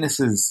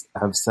witnesses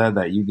have said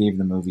that you gave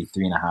the movie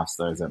 3.5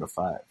 stars out of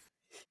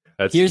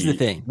 5. Here's the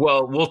thing.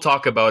 Well, we'll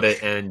talk about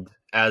it, and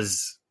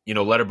as you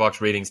know,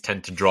 Letterboxd ratings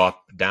tend to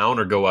drop down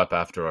or go up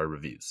after our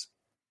reviews.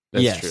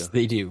 That's true.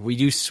 They do. We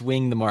do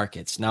swing the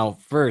markets. Now,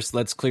 first,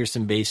 let's clear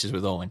some bases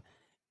with Owen.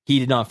 He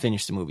did not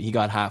finish the movie. He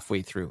got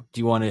halfway through.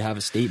 Do you want to have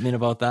a statement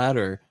about that,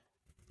 or?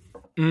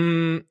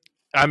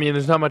 I mean,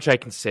 there's not much I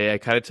can say. I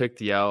kind of took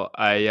the L.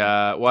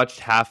 I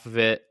watched half of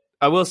it.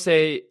 I will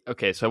say,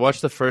 okay, so I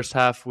watched the first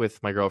half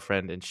with my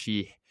girlfriend, and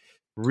she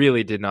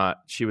really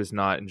she was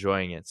not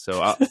enjoying it.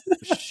 So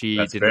she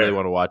didn't really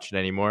want to watch it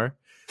anymore.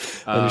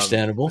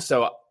 Understandable.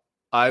 So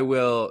I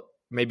will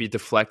maybe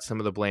deflect some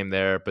of the blame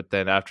there, but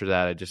then after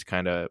that, I just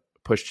kind of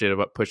pushed it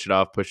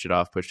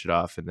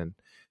off. And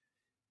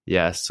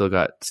then,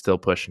 still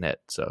pushing it.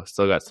 So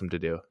still got some to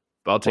do,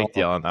 but I'll take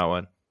the L on that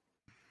one.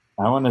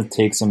 I want to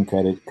take some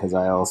credit because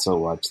I also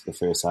watched the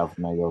first half with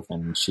my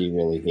girlfriend and she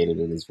really hated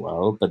it as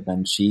well. But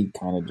then she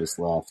kind of just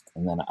left,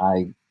 and then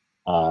I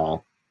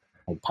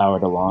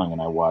powered along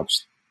and I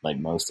watched like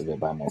most of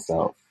it by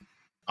myself.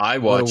 I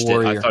watched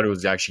it. I thought it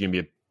was actually going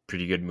to be a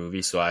pretty good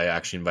movie, so I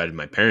actually invited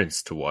my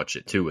parents to watch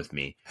it too with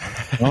me.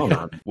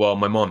 Well,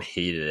 my mom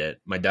hated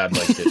it. My dad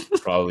liked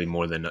it probably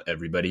more than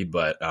everybody,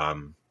 but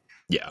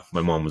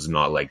my mom was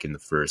not in the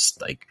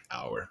first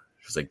hour.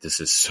 She was like,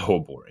 "This is so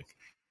boring."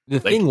 The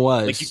thing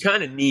was, you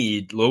kind of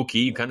need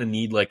low-key, you kind of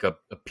need a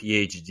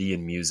PhD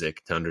in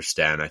music to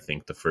understand, I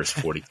think, the first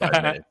 45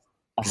 minutes.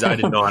 Because I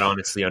did not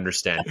honestly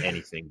understand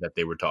anything that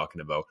they were talking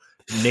about.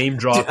 Name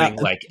dropping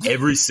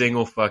every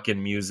single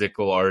fucking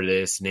musical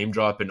artist, name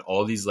dropping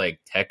all these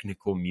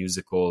technical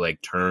musical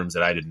terms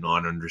that I did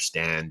not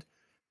understand.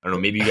 I don't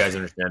know, maybe you guys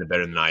understand it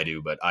better than I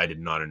do, but I did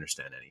not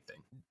understand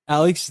anything.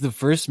 Alex, the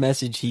first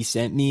message he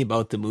sent me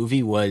about the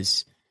movie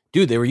was,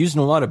 dude, they were using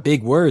a lot of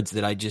big words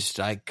that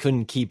I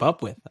couldn't keep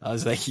up with. I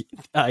was like,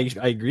 I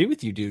agree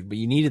with you, dude, but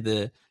you needed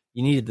the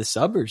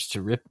subbers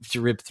to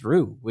rip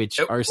through,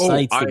 which are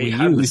sites that we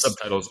had use. The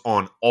subtitles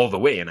on all the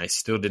way, and I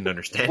still didn't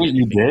understand. Wait,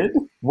 you did?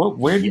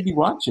 Where did you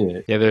watch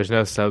it? Yeah, there's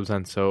no subs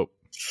on Soap.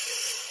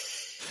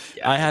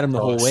 Yeah, I had them the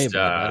whole way,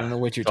 but I don't know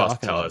what you're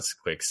talking about. Us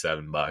quick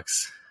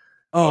 $7.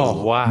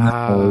 Oh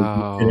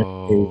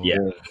wow! Yeah.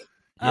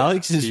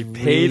 Alex is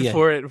paid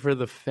for it for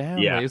the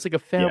family. Yeah. It was like a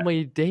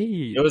family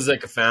date. It was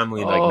like a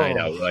family night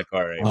out. We're like,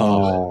 all right.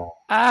 Oh,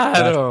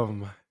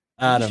 Adam,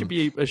 you should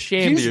be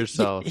ashamed of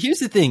yourself. Here's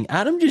the thing.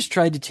 Adam just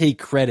tried to take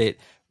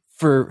credit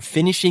for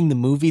finishing the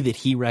movie that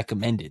he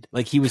recommended.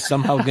 Like he was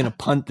somehow going to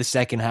punt the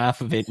second half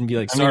of it and be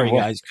like, sorry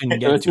guys, couldn't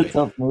get to it. It was a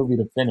tough movie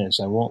to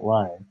finish. I won't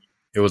lie.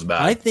 It was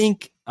bad. I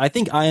think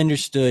I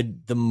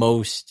understood the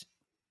most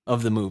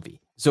of the movie.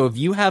 So if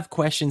you have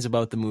questions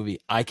about the movie,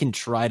 I can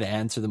try to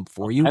answer them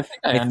for you.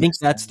 I think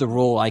that's the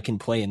role I can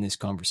play in this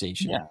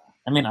conversation. Yeah.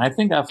 I mean, I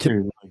think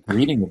after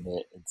reading a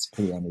bit, it's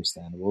pretty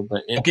understandable,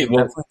 but it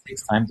definitely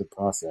takes time to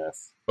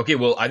process. Okay,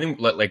 well, I think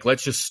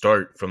let's just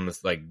start from this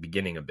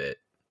beginning a bit.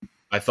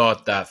 I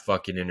thought that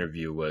fucking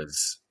interview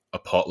was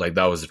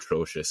that was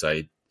atrocious.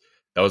 That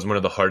was one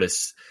of the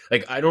hardest.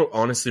 I don't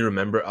honestly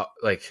remember. I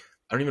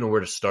don't even know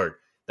where to start.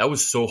 That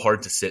was so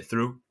hard to sit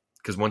through.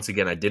 Because once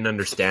again, I didn't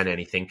understand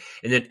anything.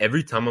 And then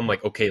every time I'm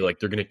like, okay,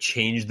 they're going to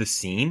change the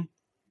scene.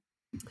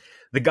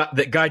 The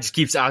guy just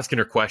keeps asking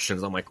her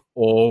questions. I'm like,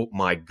 oh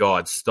my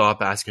God,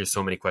 stop asking her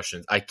so many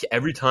questions.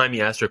 Every time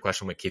he asks her a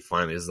question, I'm like, okay,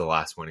 finally, this is the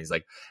last one. He's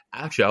like,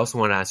 actually, I also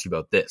want to ask you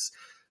about this.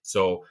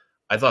 So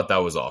I thought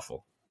that was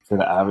awful. For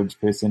the average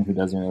person who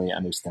doesn't really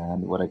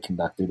understand what a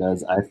conductor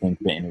does, I think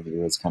the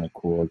interview is kind of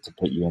cool to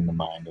put you in the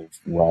mind of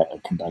what a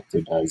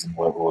conductor does and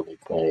what role they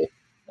play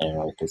in an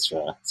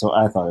orchestra. So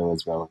I thought it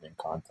was relevant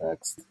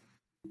context.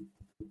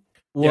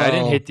 Well, I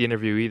didn't hate the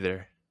interview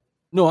either.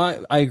 No,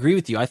 I agree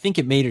with you. I think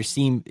it made her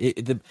seem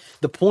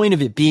the point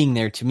of it being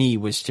there to me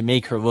was to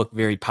make her look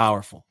very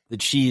powerful.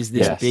 That she is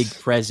this big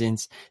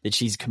presence, that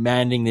she's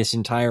commanding this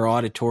entire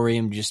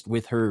auditorium just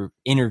with her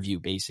interview,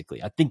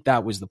 basically. I think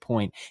that was the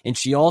point. And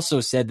she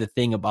also said the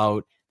thing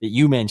about that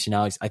you mentioned,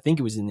 Alex. I think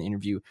it was in the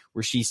interview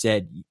where she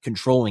said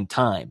controlling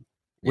time,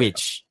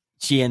 which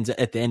she ends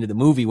at the end of the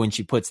movie when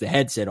she puts the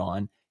headset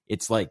on.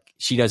 It's like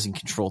she doesn't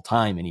control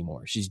time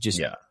anymore. She's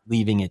just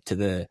leaving it to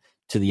the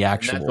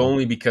actual. And that's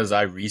only because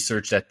I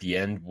researched at the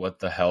end what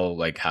the hell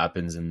like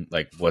happens and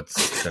like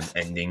what's the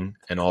ending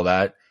and all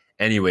that.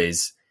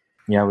 Anyways,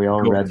 yeah, we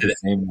all read the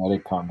same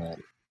Reddit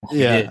comment.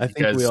 Yeah, I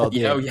think we all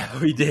did. Yeah,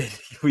 we did.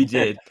 We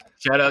did.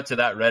 Shout out to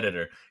that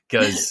Redditor,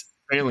 because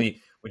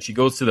apparently when she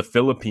goes to the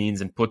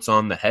Philippines and puts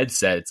on the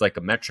headset, it's like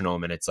a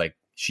metronome, and it's like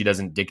she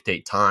doesn't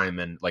dictate time.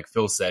 And like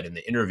Phil said in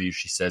the interview,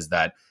 she says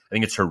that I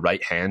think it's her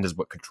right hand is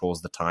what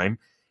controls the time,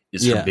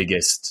 is her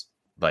biggest,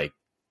 like,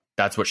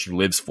 that's what she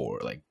lives for,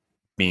 like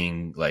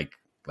being like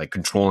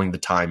controlling the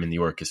time in the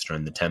orchestra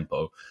and the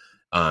tempo.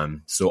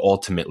 So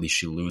ultimately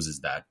she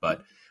loses that.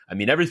 But I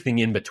mean, everything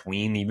in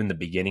between, even the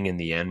beginning and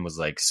the end, was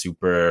like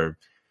super,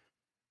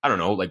 I don't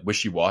know, like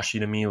wishy-washy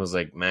to me. It was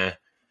like, meh.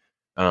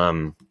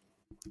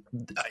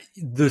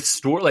 The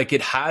story, like,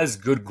 it has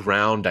good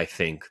ground, I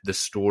think, the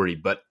story.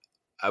 But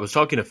I was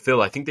talking to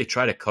Phil, I think they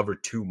try to cover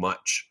too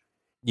much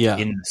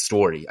in the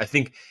story. I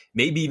think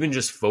maybe even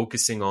just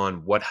focusing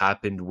on what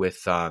happened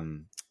with,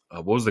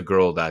 what was the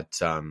girl that...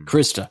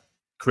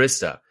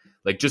 Krista.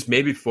 Like, just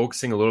maybe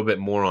focusing a little bit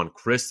more on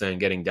Krista and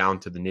getting down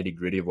to the nitty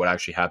gritty of what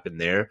actually happened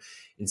there.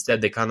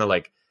 Instead, they kind of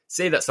like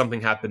say that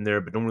something happened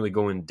there, but don't really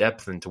go in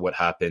depth into what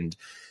happened.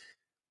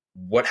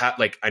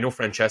 Like, I know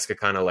Francesca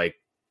kind of like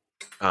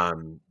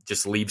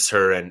just leaves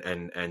her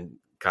and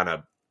kind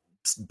of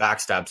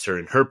backstabs her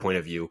in her point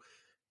of view.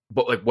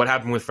 But like, what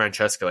happened with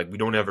Francesca? Like, we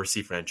don't ever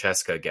see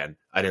Francesca again.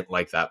 I didn't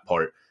like that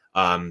part.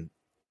 And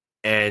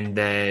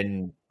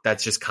then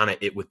that's just kind of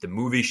it with the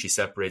movie. She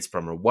separates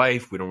from her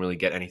wife. We don't really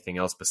get anything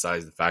else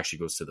besides the fact she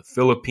goes to the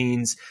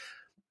Philippines.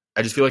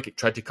 I just feel like it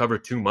tried to cover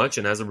too much,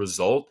 and as a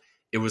result,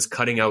 it was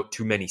cutting out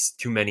too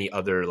many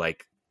other,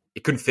 like,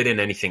 it couldn't fit in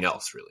anything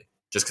else really,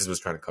 just because it was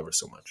trying to cover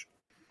so much.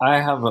 I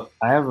have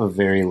a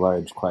very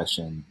large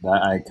question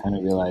that I kind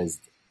of realized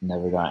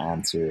never got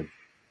answered.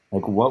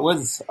 Like, what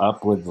was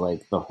up with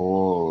like the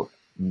whole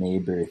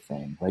neighbor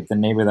thing? Like the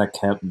neighbor that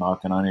kept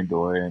knocking on her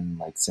door and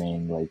like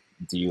saying like,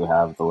 do you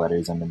have the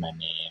letters under my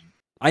name?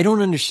 I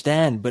don't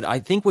understand, but I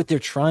think what they're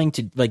trying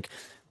to, like,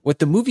 what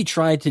the movie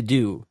tried to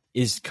do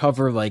is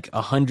cover like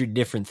 100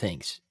 different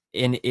things.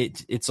 And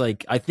it's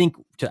like, I think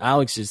to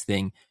Alex's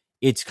thing,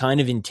 it's kind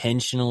of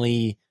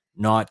intentionally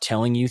not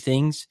telling you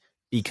things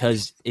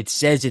because it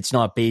says it's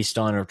not based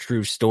on a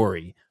true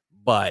story,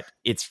 but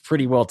it's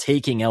pretty well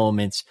taking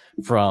elements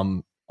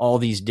from all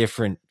these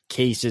different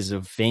cases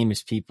of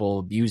famous people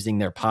abusing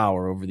their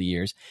power over the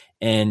years.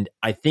 And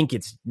I think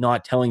it's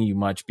not telling you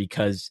much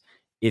because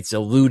it's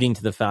alluding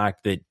to the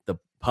fact that the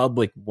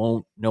public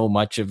won't know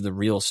much of the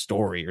real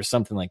story or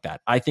something like that.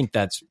 I think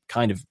that's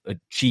kind of a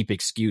cheap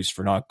excuse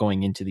for not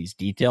going into these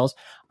details.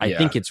 I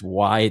think it's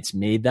why it's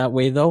made that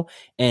way though.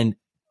 And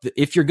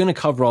if you're going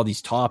to cover all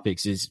these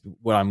topics is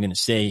what I'm going to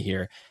say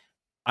here.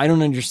 I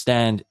don't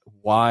understand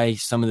why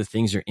some of the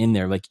things are in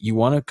there. Like, you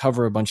want to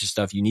cover a bunch of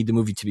stuff. You need the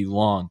movie to be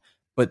long,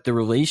 but the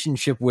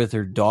relationship with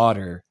her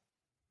daughter,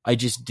 I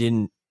just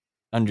didn't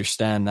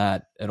understand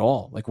that at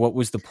all. Like, what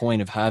was the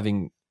point of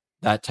having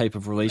that type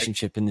of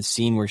relationship in the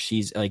scene where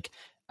she's like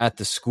at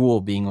the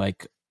school being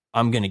like,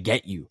 I'm going to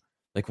get you?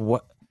 Like,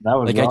 what? That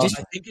was like,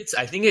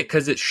 I think it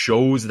because it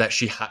shows that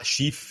she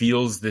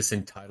feels this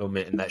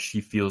entitlement and that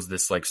she feels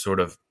this like sort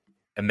of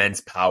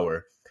immense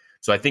power.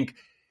 So I think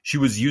she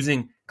was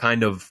using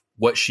kind of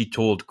what she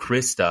told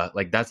Krista,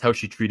 like that's how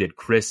she treated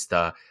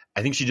Krista.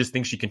 I think she just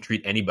thinks she can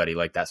treat anybody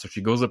like that. So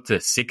she goes up to a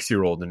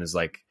 6-year-old and is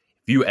like,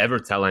 if you ever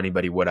tell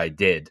anybody what I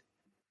did,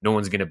 no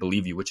one's going to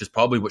believe you, which is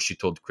probably what she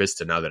told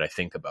Krista now that I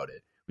think about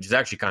it, which is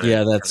actually kind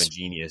of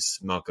genius.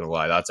 I'm not going to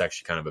lie. That's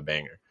actually kind of a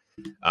banger.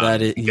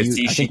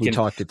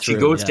 She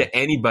goes to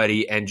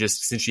anybody, and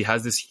just since she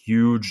has this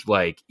huge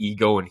like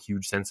ego and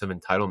huge sense of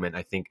entitlement,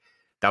 I think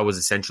that was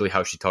essentially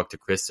how she talked to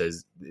Krista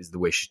is the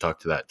way she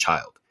talked to that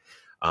child.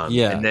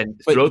 And then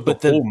throughout the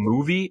whole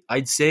movie,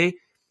 I'd say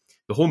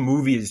the whole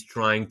movie is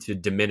trying to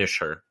diminish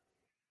her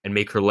and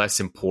make her less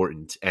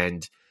important.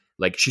 And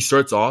like, she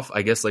starts off,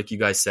 I guess, like you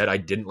guys said, I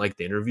didn't like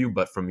the interview,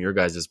 but from your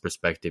guys'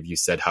 perspective, you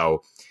said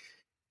how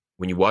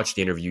when you watch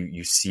the interview,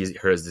 you see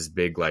her as this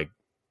big like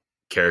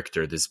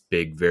character, this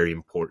big, very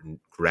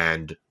important,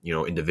 grand,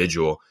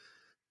 individual.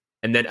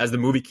 And then as the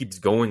movie keeps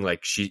going,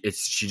 like she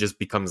just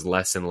becomes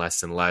less and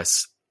less and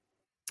less,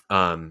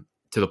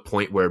 to the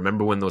point where,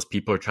 remember when those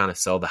people are trying to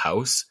sell the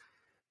house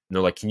and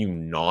they're like, can you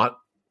not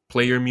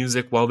play your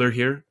music while they're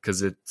here?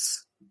 Cause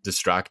it's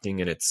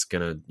distracting and it's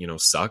gonna,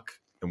 suck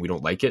and we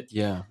don't like it.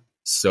 Yeah.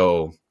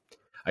 So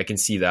I can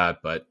see that,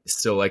 but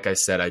still, like I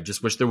said, I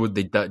just wish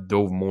they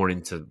dove more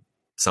into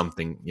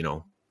something,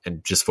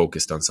 and just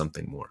focused on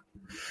something more.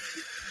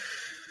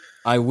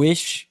 I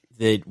wish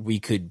that we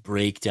could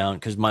break down,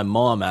 because my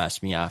mom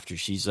asked me after,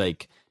 she's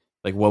like,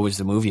 what was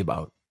the movie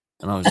about?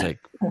 And I was like,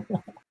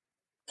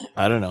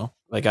 I don't know.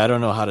 Like, I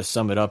don't know how to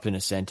sum it up in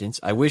a sentence.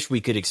 I wish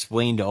we could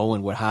explain to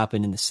Owen what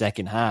happened in the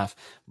second half,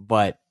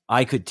 but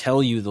I could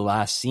tell you the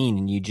last scene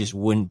and you just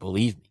wouldn't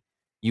believe me.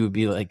 You would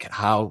be like,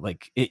 how,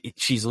 like,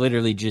 she's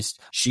literally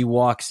just, she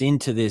walks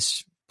into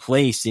this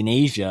place in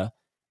Asia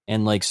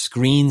and like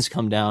screens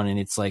come down and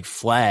it's like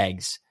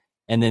flags.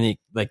 And then it,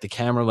 like, the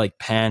camera like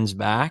pans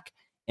back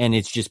and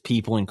it's just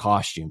people in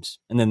costumes.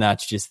 And then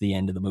that's just the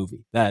end of the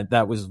movie.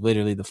 That was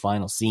literally the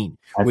final scene.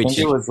 I think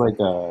it was like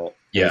a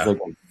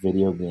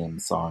video game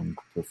song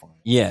performance.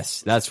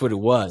 Yes, that's what it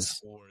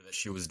was. That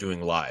she was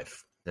doing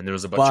live. And there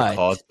was a bunch of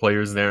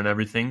cosplayers there and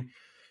everything.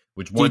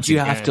 Which did you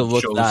have to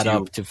look that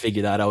up to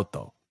figure that out,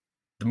 though?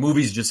 The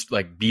movie's just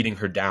like beating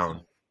her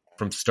down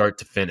from start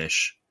to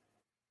finish.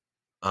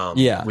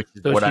 Which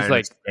is so what she's I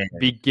like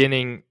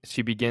understand.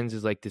 she begins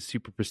as like this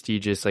super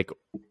prestigious like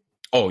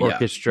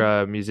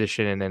orchestra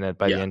musician, and then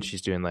by the end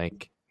she's doing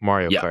like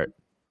Mario Kart.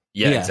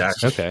 Yeah,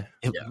 exactly. Okay.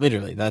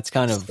 Literally, that's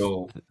kind of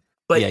the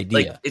idea.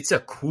 Like, it's a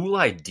cool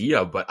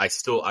idea, but I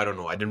don't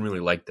know. I didn't really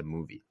like the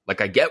movie.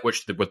 Like, I get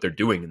what they're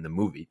doing in the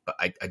movie, but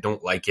I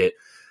don't like it.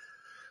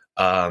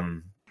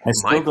 I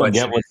still don't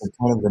get what the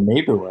point of the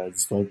neighbor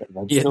was. Like,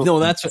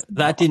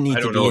 that didn't need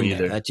to be in either.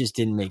 there. That just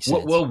didn't make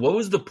sense. Well, what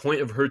was the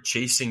point of her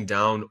chasing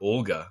down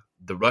Olga,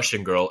 the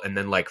Russian girl, and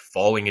then like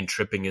falling and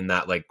tripping in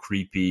that like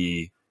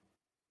creepy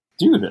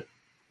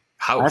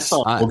house? I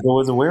thought Olga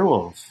was a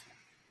werewolf.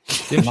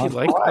 Didn't she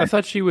like? I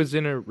thought she was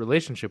in a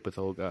relationship with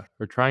Olga,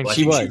 or trying.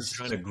 She was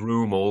trying to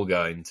groom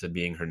Olga into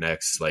being her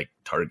next like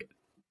target,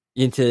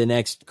 into the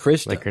next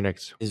Krista, like her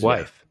next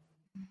wife.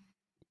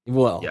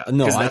 Well,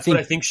 no, that's what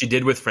I think she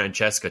did with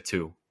Francesca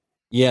too.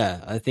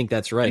 Yeah, I think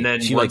that's right. And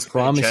then she once like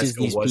promises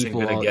Francesca these wasn't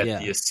people going to get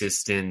the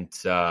assistant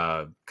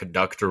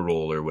conductor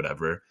role or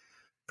whatever,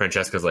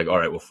 Francesca's like, all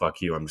right, well,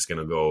 fuck you. I'm just going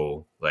to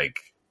go like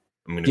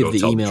I'm going to go the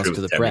tell emails the truth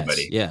to the to press.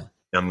 everybody. Yeah,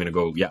 I'm going to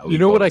go. Yeah, you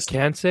know what I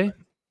can say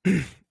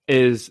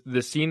is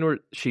the scene where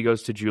she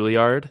goes to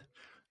Juilliard.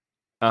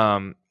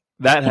 That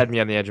had me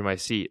on the edge of my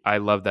seat. I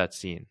love that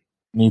scene.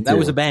 Me too. That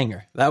was a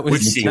banger. That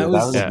was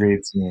a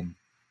great scene.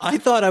 I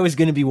thought I was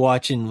going to be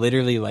watching,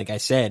 literally, like I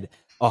said,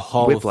 a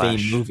Hall of Fame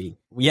movie.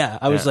 Yeah,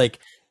 I was like,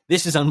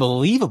 this is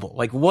unbelievable.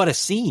 Like, what a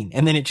scene.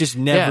 And then it just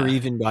never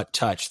even got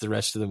touched the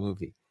rest of the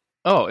movie.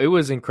 Oh, it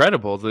was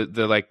incredible.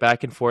 The like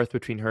back and forth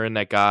between her and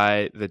that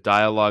guy. The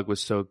dialogue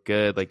was so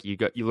good. Like you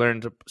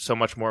learned so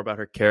much more about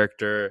her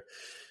character.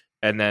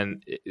 And then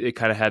it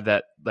kind of had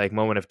that like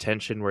moment of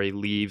tension where he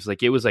leaves.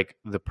 Like it was like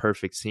the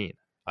perfect scene.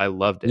 I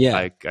loved it. Yeah.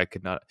 I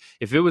could not.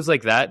 If it was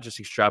like that, just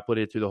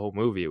extrapolated through the whole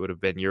movie, it would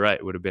have been. You're right.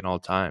 It would have been all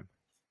time.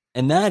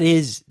 And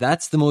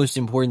that's the most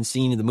important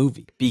scene of the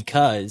movie,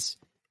 because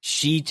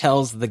she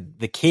tells the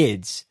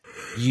kids,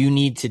 you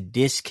need to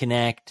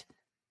disconnect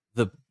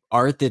the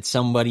art that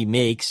somebody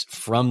makes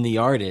from the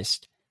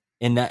artist,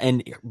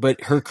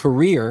 but her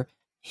career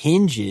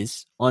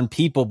hinges on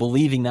people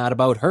believing that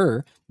about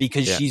her,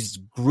 because she's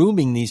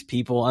grooming these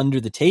people under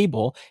the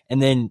table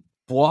and then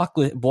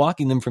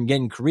blocking them from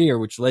getting career,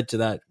 which led to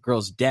that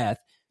girl's death.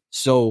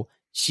 So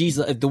she's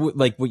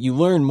like what you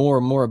learn more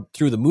and more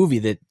through the movie,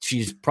 that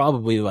she's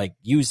probably like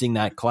using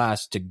that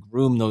class to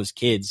groom those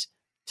kids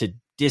to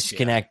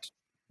disconnect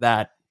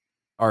that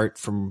art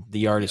from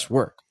the artist's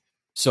work.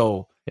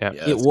 So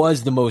it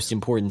was the most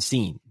important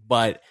scene,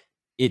 but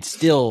it's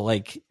still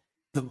like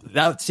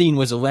that scene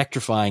was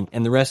electrifying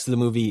and the rest of the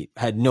movie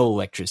had no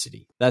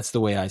electricity. That's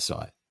the way I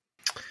saw it.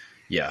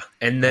 Yeah.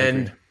 And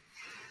then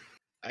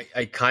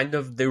I kind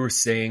of, they were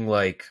saying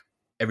like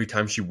every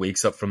time she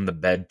wakes up from the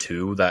bed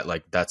too, that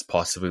like that's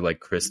possibly like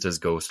Krista's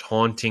ghost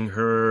haunting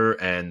her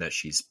and that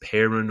she's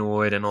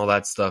paranoid and all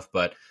that stuff.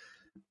 But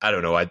I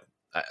don't know.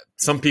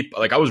 Some people,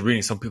 like I was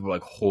reading, some people were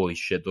like, holy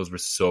shit, those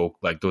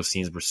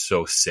scenes were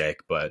so sick.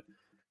 But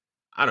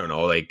I don't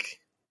know, like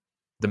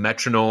the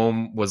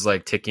metronome was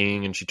like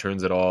ticking and she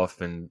turns it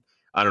off, and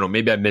I don't know,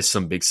 maybe I missed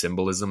some big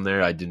symbolism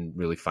there. I didn't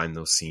really find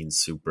those scenes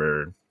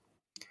super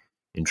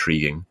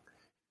intriguing.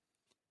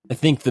 I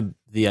think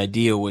the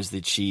idea was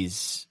that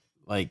she's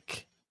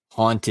like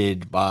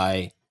haunted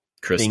by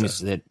Krista. Things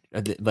that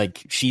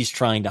like she's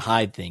trying to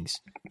hide things,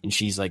 and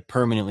she's like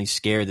permanently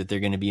scared that they're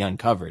going to be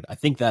uncovered. I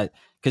think that,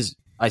 because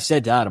I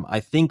said to Adam, I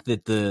think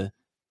that the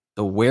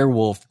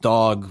werewolf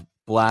dog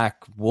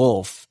black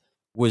wolf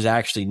was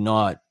actually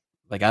not,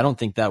 like, I don't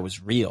think that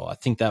was real. I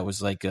think that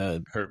was like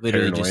her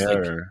literally just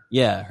like,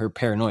 her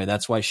paranoia.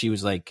 That's why she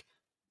was like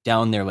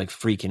down there like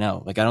freaking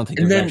out. Like I don't think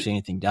there was actually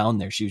anything down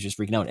there. She was just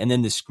freaking out. And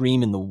then the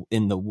scream in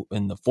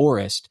the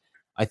forest,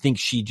 I think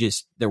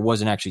there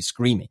wasn't actually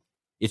screaming.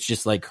 It's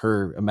just like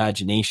her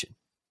imagination.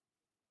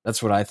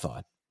 That's what I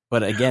thought.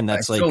 But again,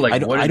 that's I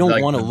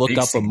don't want to look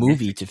up a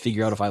movie to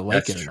figure out if I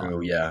like it or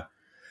not. Yeah.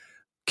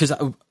 Because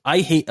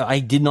I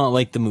did not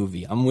like the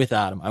movie. I'm with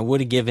Adam. I would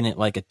have given it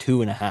like a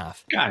 2.5.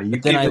 God, you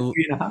gave it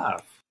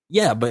 3.5.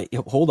 Yeah, but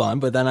hold on.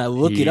 But then I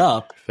look it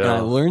up and I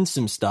learned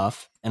some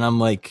stuff, and I'm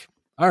like,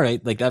 all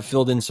right, like that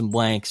filled in some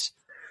blanks.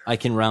 I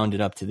can round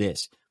it up to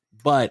this.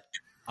 But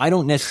I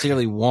don't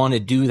necessarily want to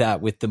do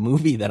that with the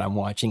movie that I'm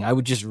watching. I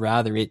would just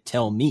rather it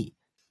tell me.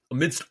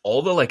 Amidst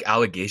all the like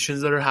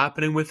allegations that are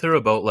happening with her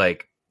about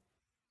like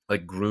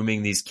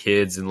grooming these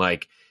kids and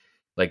like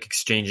like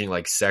exchanging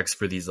like sex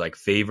for these like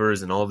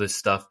favors and all this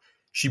stuff.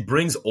 She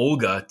brings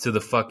Olga to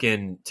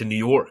to New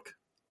York,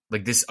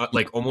 like this,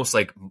 like almost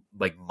like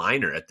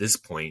minor at this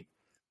point,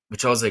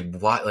 which I was like,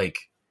 what? Like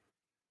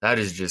that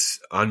is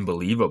just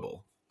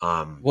unbelievable.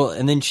 Well,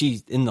 and then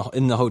she in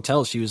the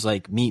hotel, she was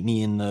like, "Meet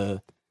me in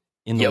the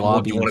lobby."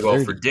 Well, do you want to go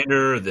out for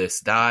dinner?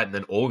 This, that, and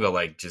then Olga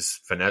like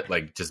just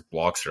just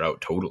blocks her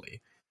out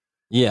totally.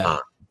 Yeah,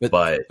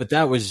 but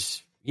that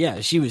was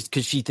she was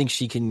because she thinks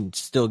she can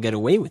still get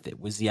away with it.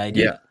 Was the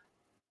idea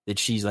that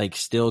she's like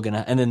still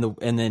gonna, and then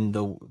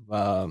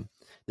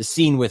the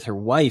scene with her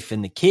wife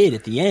and the kid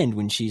at the end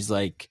when she's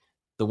like,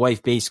 the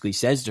wife basically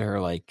says to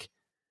her like,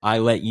 "I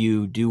let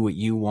you do what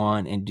you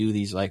want and do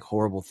these like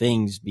horrible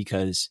things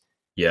because."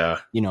 Yeah,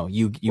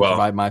 you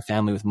provide my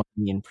family with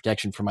money and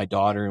protection for my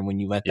daughter, and when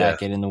you let that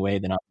get in the way,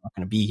 then I'm not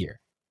going to be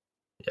here.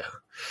 Yeah,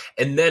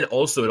 and then it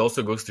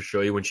also goes to show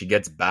you when she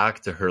gets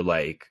back to her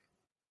like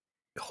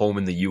home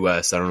in the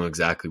U.S. I don't know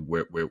exactly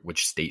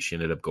which state she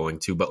ended up going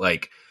to, but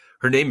like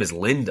her name is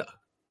Linda,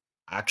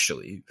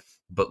 actually,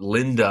 but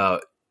Linda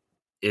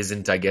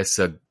isn't, I guess,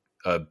 a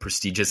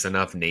prestigious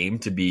enough name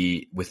to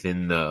be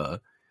within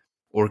the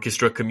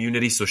orchestra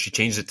community, so she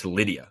changed it to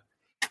Lydia.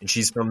 And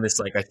she's from this,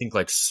 like, I think,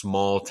 like,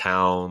 small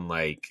town,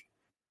 like,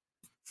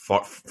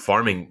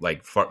 farming,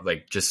 like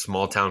just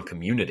small town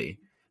community.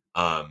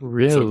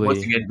 Really? So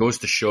once again, goes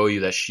to show you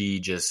that she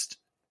just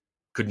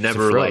could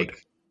never,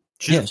 like,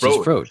 she's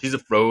a fraud. She's a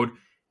fraud.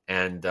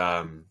 And,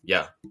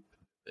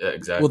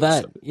 exactly.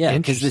 Well,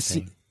 because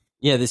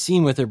the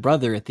scene with her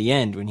brother at the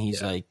end when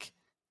he's like,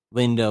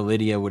 Linda,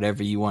 Lydia,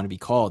 whatever you want to be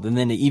called. And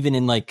then even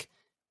in, like,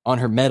 on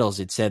her medals,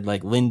 it said,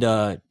 like,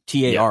 Linda,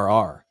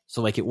 Tarr.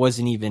 So, like, it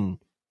wasn't even...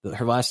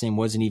 her last name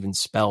wasn't even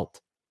spelt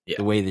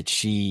the way that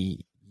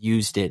she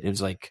used it. It was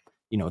like,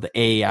 the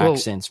A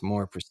accent's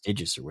more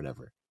prestigious or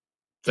whatever.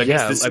 So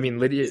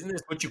Lydia, isn't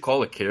this what you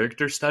call a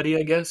character study,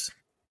 I guess?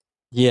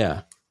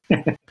 Yeah.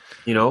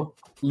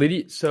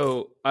 Lydia,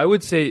 so I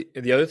would say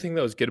the other thing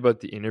that was good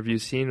about the interview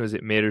scene was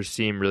it made her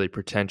seem really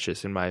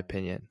pretentious, in my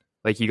opinion.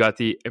 Like you got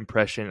the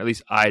impression, at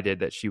least I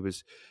did, that she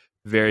was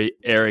very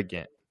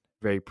arrogant,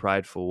 very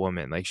prideful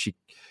woman. Like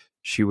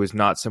she was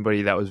not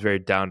somebody that was very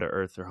down to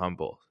earth or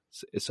humble.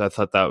 So I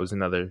thought that was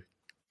another.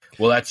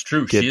 Well, that's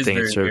true. Good she is thing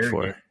very it served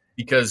arrogant for.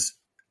 Because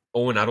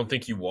Owen, I don't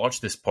think you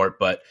watched this part,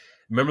 but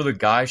remember the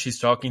guy she's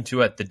talking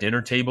to at the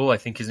dinner table? I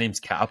think his name's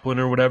Kaplan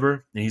or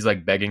whatever, and he's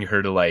like begging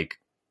her to like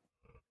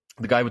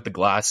the guy with the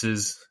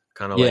glasses,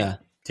 kind of like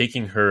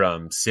taking her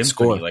symphony.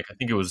 Score. Like I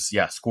think it was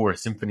score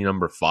symphony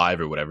number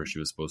 5 or whatever she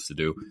was supposed to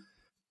do.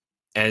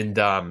 And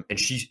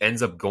she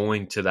ends up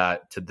going to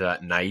that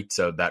night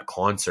of that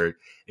concert,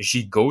 and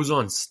she goes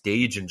on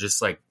stage and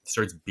just like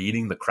starts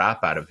beating the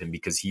crap out of him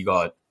because he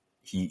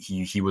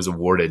was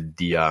awarded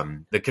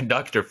the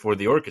conductor for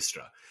the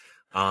orchestra,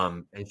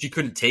 and she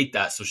couldn't take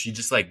that, so she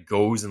just like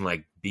goes and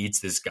like beats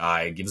this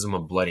guy, gives him a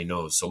bloody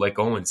nose. So like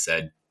Owen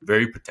said,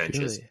 very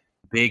pretentious,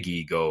 big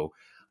ego,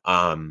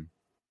 and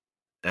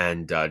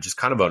just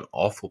kind of an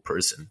awful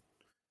person.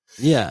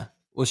 Yeah,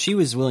 well, she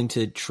was willing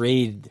to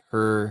trade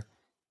her.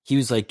 He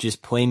was like,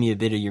 just play me a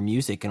bit of your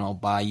music and I'll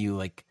buy you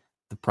like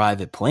the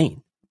private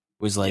plane.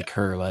 Was like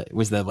her,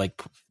 was that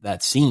like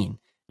that scene.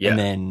 Yeah. And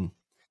then,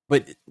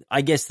 but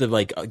I guess the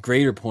like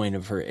greater point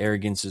of her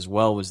arrogance as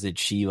well was that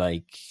she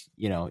like,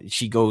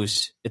 she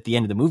goes at the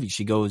end of the movie,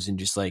 she goes and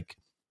just like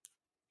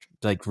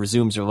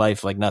resumes her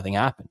life like nothing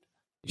happened.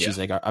 She's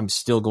like, I'm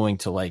still going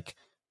to like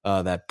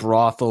that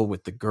brothel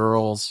with the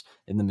girls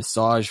in the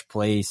massage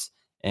place.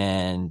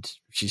 And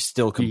she's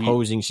still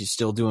composing. She's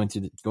still going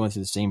through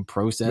the same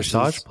process.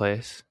 Massage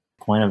place.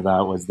 Point of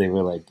that was they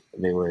were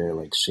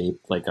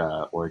shaped like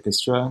a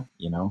orchestra,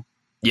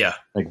 Yeah.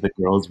 Like the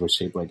girls were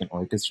shaped like an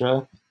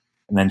orchestra.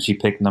 And then she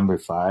picked number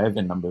 5,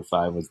 and number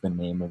 5 was the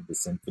name of the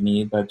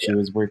symphony that she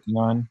was working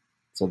on.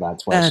 So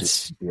that's why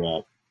she grew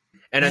up.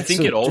 And I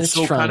think it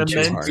also kind of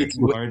meant it's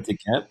hard to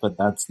get, but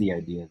that's the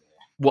idea there.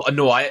 Well,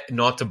 no,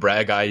 not to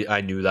brag.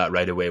 I knew that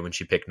right away when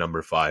she picked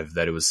number 5,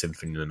 that it was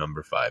symphony to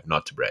number 5,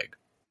 not to brag.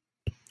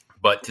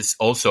 But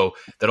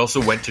that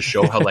also went to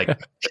show how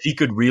like she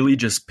could really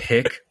just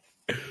pick,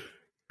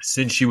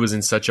 since she was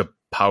in such a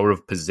power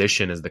of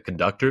position as the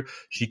conductor,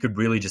 she could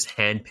really just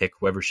handpick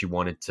whoever she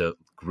wanted to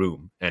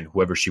groom and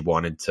whoever she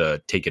wanted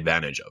to take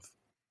advantage of.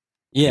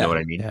 Yeah. You know what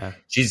I mean? Yeah.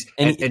 She's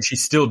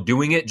she's still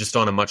doing it just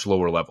on a much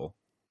lower level.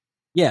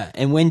 Yeah.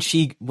 And when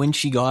she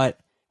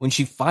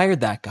fired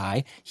that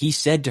guy, he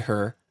said to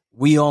her,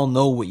 "We all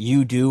know what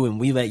you do and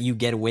we let you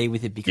get away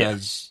with it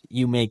because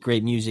you make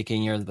great music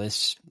and you're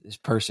this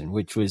person,"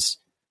 which was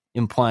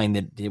implying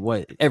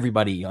that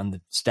everybody on the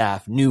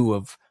staff knew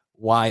of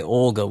why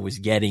Olga was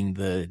getting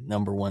the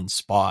number 1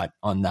 spot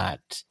on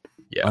that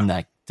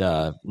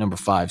number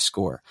 5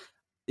 score.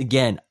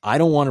 Again, I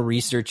don't want to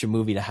research a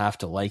movie to have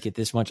to like it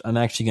this much. I'm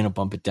actually going to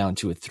bump it down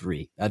to a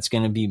 3. That's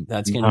going to be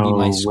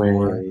my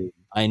score.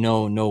 I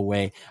know, no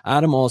way.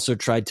 Adam also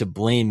tried to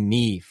blame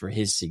me for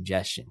his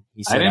suggestion.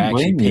 He said, I didn't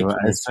blame you.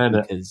 I said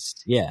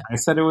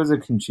it was a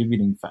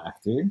contributing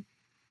factor,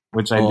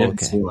 which I didn't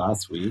say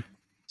last week.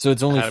 So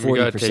it's only Adam, you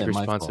gotta 40% take my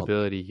fault.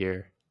 responsibility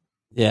here.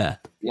 Yeah.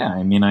 Yeah,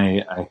 I mean,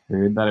 I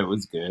heard that it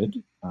was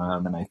good,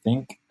 and I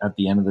think at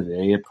the end of the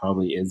day, it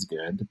probably is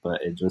good,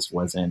 but it just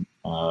wasn't.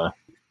 I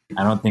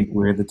don't think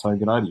we're the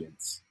target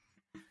audience.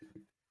 I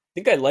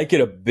think I like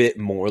it a bit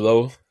more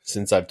though,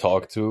 since I've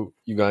talked to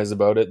you guys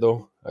about it.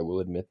 Though I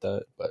will admit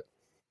that, but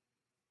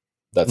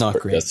Not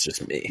great. That's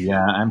just me.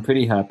 Yeah, I'm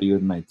pretty happy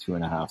with my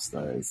 2.5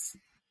 stars.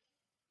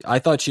 I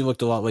thought she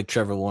looked a lot like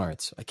Trevor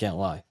Lawrence. I can't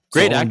lie.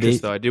 Great So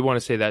actress, though. I do want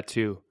to say that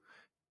too.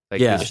 Like,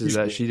 Yeah.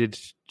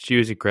 she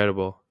was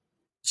incredible.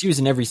 She was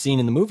in every scene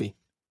in the movie.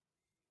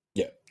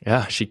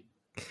 Yeah, she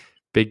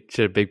had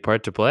a big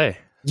part to play.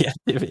 Yeah,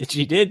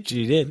 she did.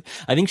 She did.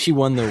 I think she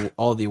won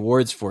all the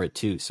awards for it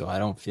too. So I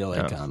don't feel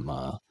like I'm,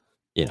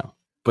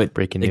 But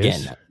Breaking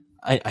again,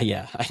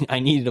 news. I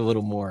needed a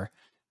little more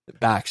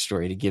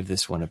backstory to give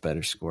this one a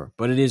better score.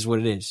 But it is what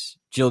it is.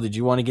 Jill, did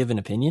you want to give an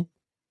opinion?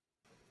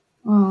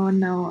 Oh,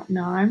 no,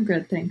 I'm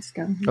good. Thanks,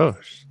 guys. Oh,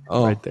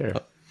 right there.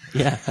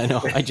 Yeah, I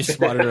know. I just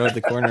spotted her out of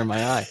the corner of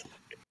my eye.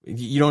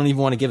 You don't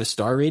even want to give a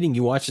star rating?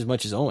 You watch as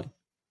much as Owen.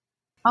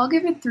 I'll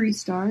give it 3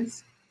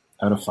 stars.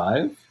 Out of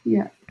 5?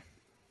 Yeah.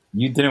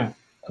 You didn't.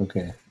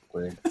 Okay,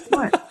 wait.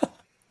 What?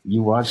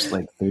 You watched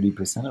like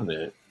 30% of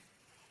it.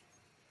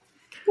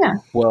 Yeah.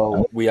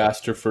 Well, we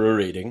asked her for a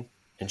rating,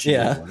 and she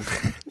Yeah.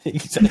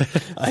 gave one.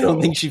 I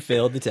don't think she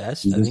failed the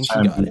test. She's I just think she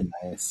trying to got be it.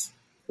 nice.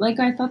 Like,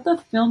 I thought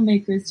the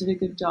filmmakers did a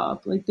good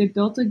job. Like, they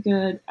built a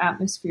good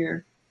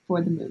atmosphere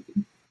for the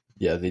movie.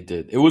 Yeah, they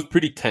did. It was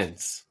pretty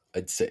tense,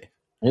 I'd say.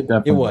 It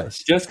definitely It was.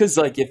 Just because,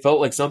 like, it felt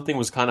like something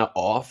was kind of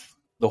off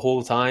the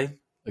whole time.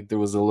 Like there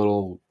was a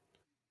little,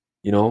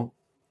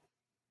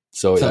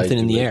 So Something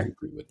in the air.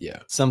 Agree with,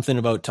 Something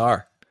about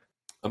Tar.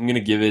 I'm gonna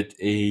give it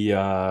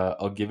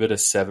I'll give it a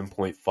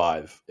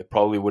 7.5. It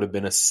probably would have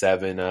been a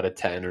 7 out of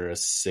 10 or a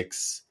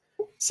 6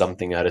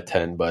 something out of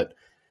 10. But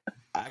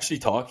actually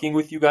talking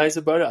with you guys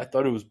about it,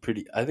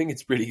 I think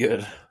it's pretty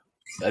good.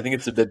 I think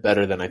it's a bit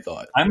better than I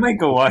thought. I might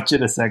go watch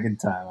it a second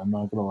time. I'm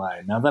not gonna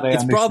lie. Now that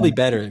It's probably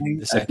better the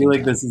I second feel like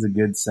time. this is a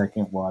good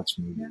second watch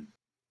movie.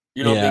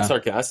 You're not Yeah. being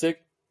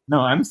sarcastic? No,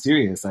 I'm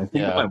serious. I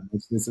think if Yeah. I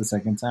watch this a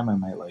second time, I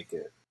might like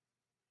it.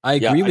 I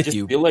agree I with just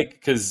you. feel like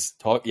because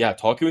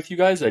talking with you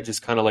guys, I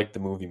just kind of like the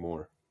movie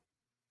more.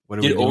 What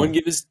are Did we Owen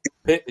doing?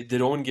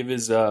 give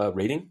his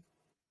rating?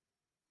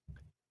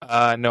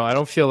 No, I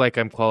don't feel like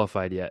I'm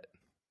qualified yet.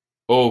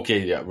 Oh, okay,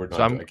 yeah, we're not.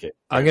 So okay.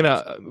 I'm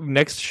gonna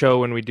next show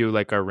when we do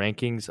like our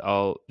rankings,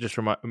 I'll just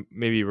remind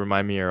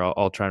me, or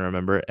I'll try and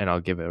remember it, and I'll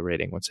give it a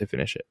rating once I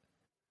finish it.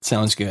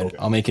 Sounds good. Okay.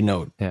 I'll make a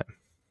note. Yeah.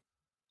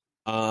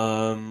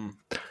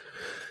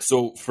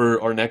 So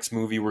for our next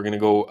movie, we're gonna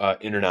go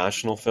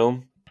international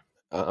film.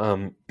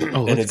 And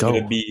let's it's go.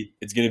 gonna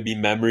be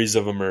Memories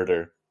of a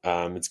Murder.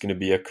 It's gonna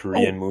be a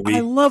Korean movie. I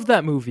love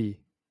that movie.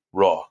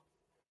 Raw.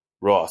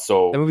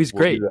 So That movie's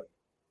great.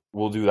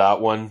 We'll do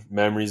that one,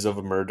 Memories of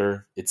a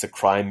Murder. It's a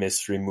crime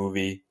mystery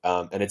movie,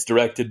 and it's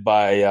directed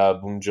by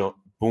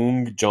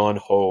Bong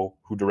Joon-ho,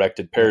 who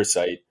directed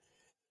Parasite.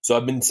 So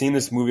I've been seeing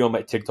this movie on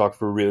my TikTok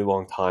for a really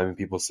long time, and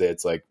people say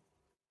it's like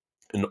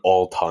an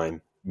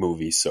all-time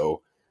movie.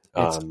 So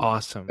It's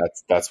awesome.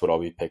 that's what I'll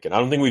be picking. I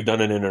don't think we've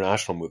done an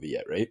international movie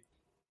yet, right?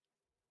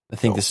 I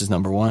think this is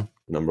number one.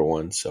 Number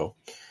one. So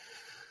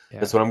Yeah.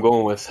 that's what I'm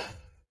going with.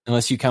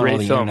 Unless you count Great all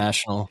the film.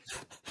 international.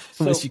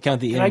 Unless you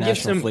count the can I give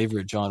international some- flavor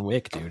of John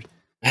Wick, dude.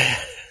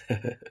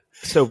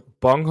 So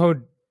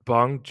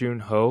Bong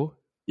Joon-ho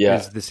Yeah.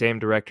 is the same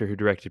director who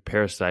directed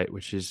Parasite,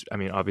 which is,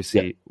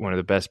 obviously one of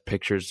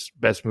the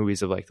best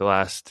movies of like the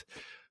last,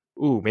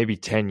 maybe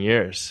 10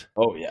 years.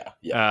 Oh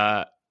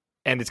yeah.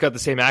 And it's got the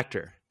same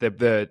actor, It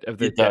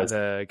does.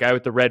 the guy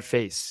with the red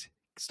face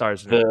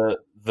stars in it.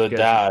 The Yeah,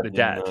 dad, the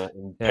dad.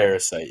 in Yeah.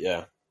 Parasite.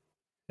 Yeah.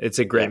 It's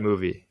a great Yeah.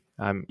 movie.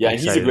 And he's a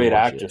excited to great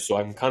watch actor, it. so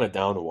I'm kind of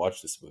down to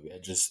watch this movie. I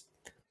just,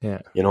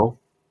 Yeah.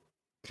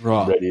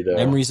 Raw. ready to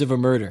Memories of a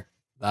Murder.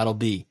 That'll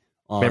be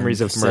on Memories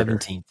the of Murder.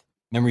 17th.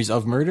 Memories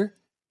of Murder?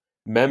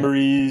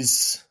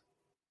 Memories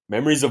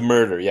of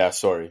Murder. Yeah,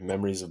 sorry,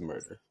 Memories of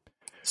Murder.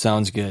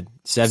 Sounds good.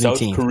 South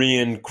 17th.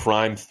 Korean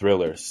crime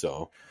thriller.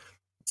 So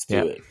let's do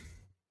Yeah. it.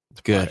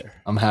 Good.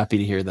 Fire. I'm happy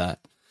to hear that.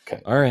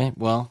 Okay. All right.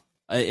 Well,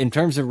 in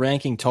terms of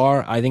ranking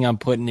Tar, I think I'm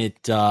putting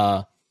it,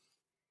 I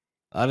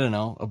don't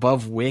know,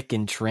 above Wick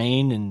and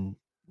Train, and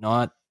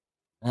not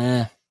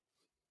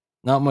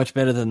much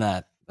better than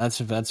that. That's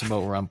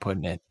about where I'm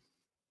putting it.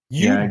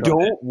 You Yeah, I got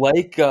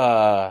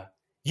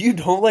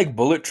don't like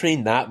Bullet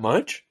Train that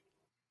much?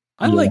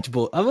 I Yeah. liked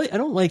Bull. I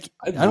don't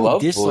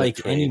love dislike Bullet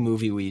Train. any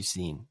movie we've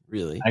seen,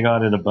 really. I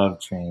got it above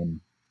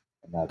Train.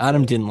 And that's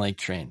Adam it. didn't like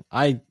Train.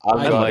 I I've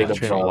I got like it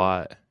Train a above-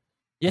 lot.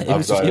 yeah, it I've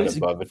was got it it was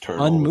above a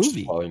Eternal, fun which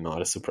movie. is probably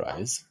not a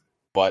surprise.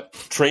 But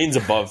Train's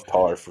above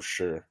Tar for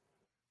sure.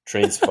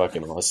 Train's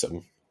fucking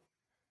awesome.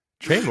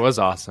 Train was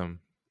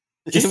awesome.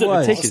 Just It an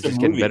was. I think it's awesome just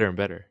getting movie. better and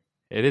better.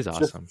 It is It's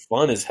just awesome.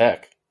 fun as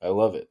heck. I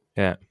love it.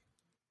 Yeah.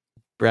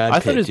 Brad I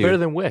Pitt, thought it was dude. better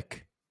than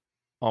Wick.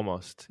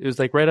 Almost. It was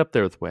like right up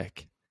there with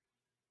Wick.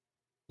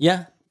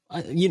 Yeah,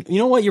 you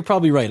know what? You're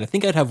probably right. I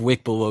think I'd have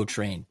Wick below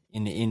Train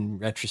in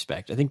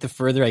retrospect. I think the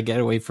further I get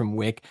away from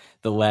Wick,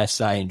 the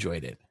less I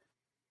enjoyed it.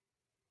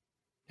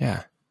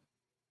 Yeah.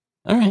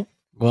 All right.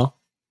 Well,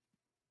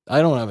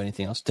 I don't have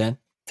anything else. 10.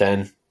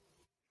 10.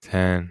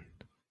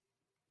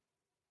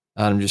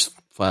 Adam just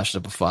flashed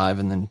up a 5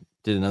 and then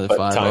did another But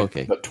 5.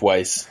 Okay. But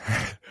twice.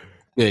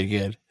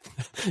 Good.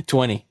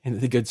 20.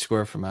 The good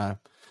score from Adam.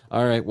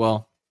 All right.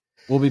 Well,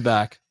 we'll be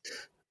back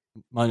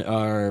on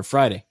our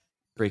Friday,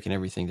 breaking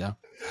everything down.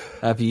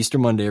 Happy Easter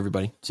Monday,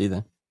 everybody. See you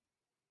then.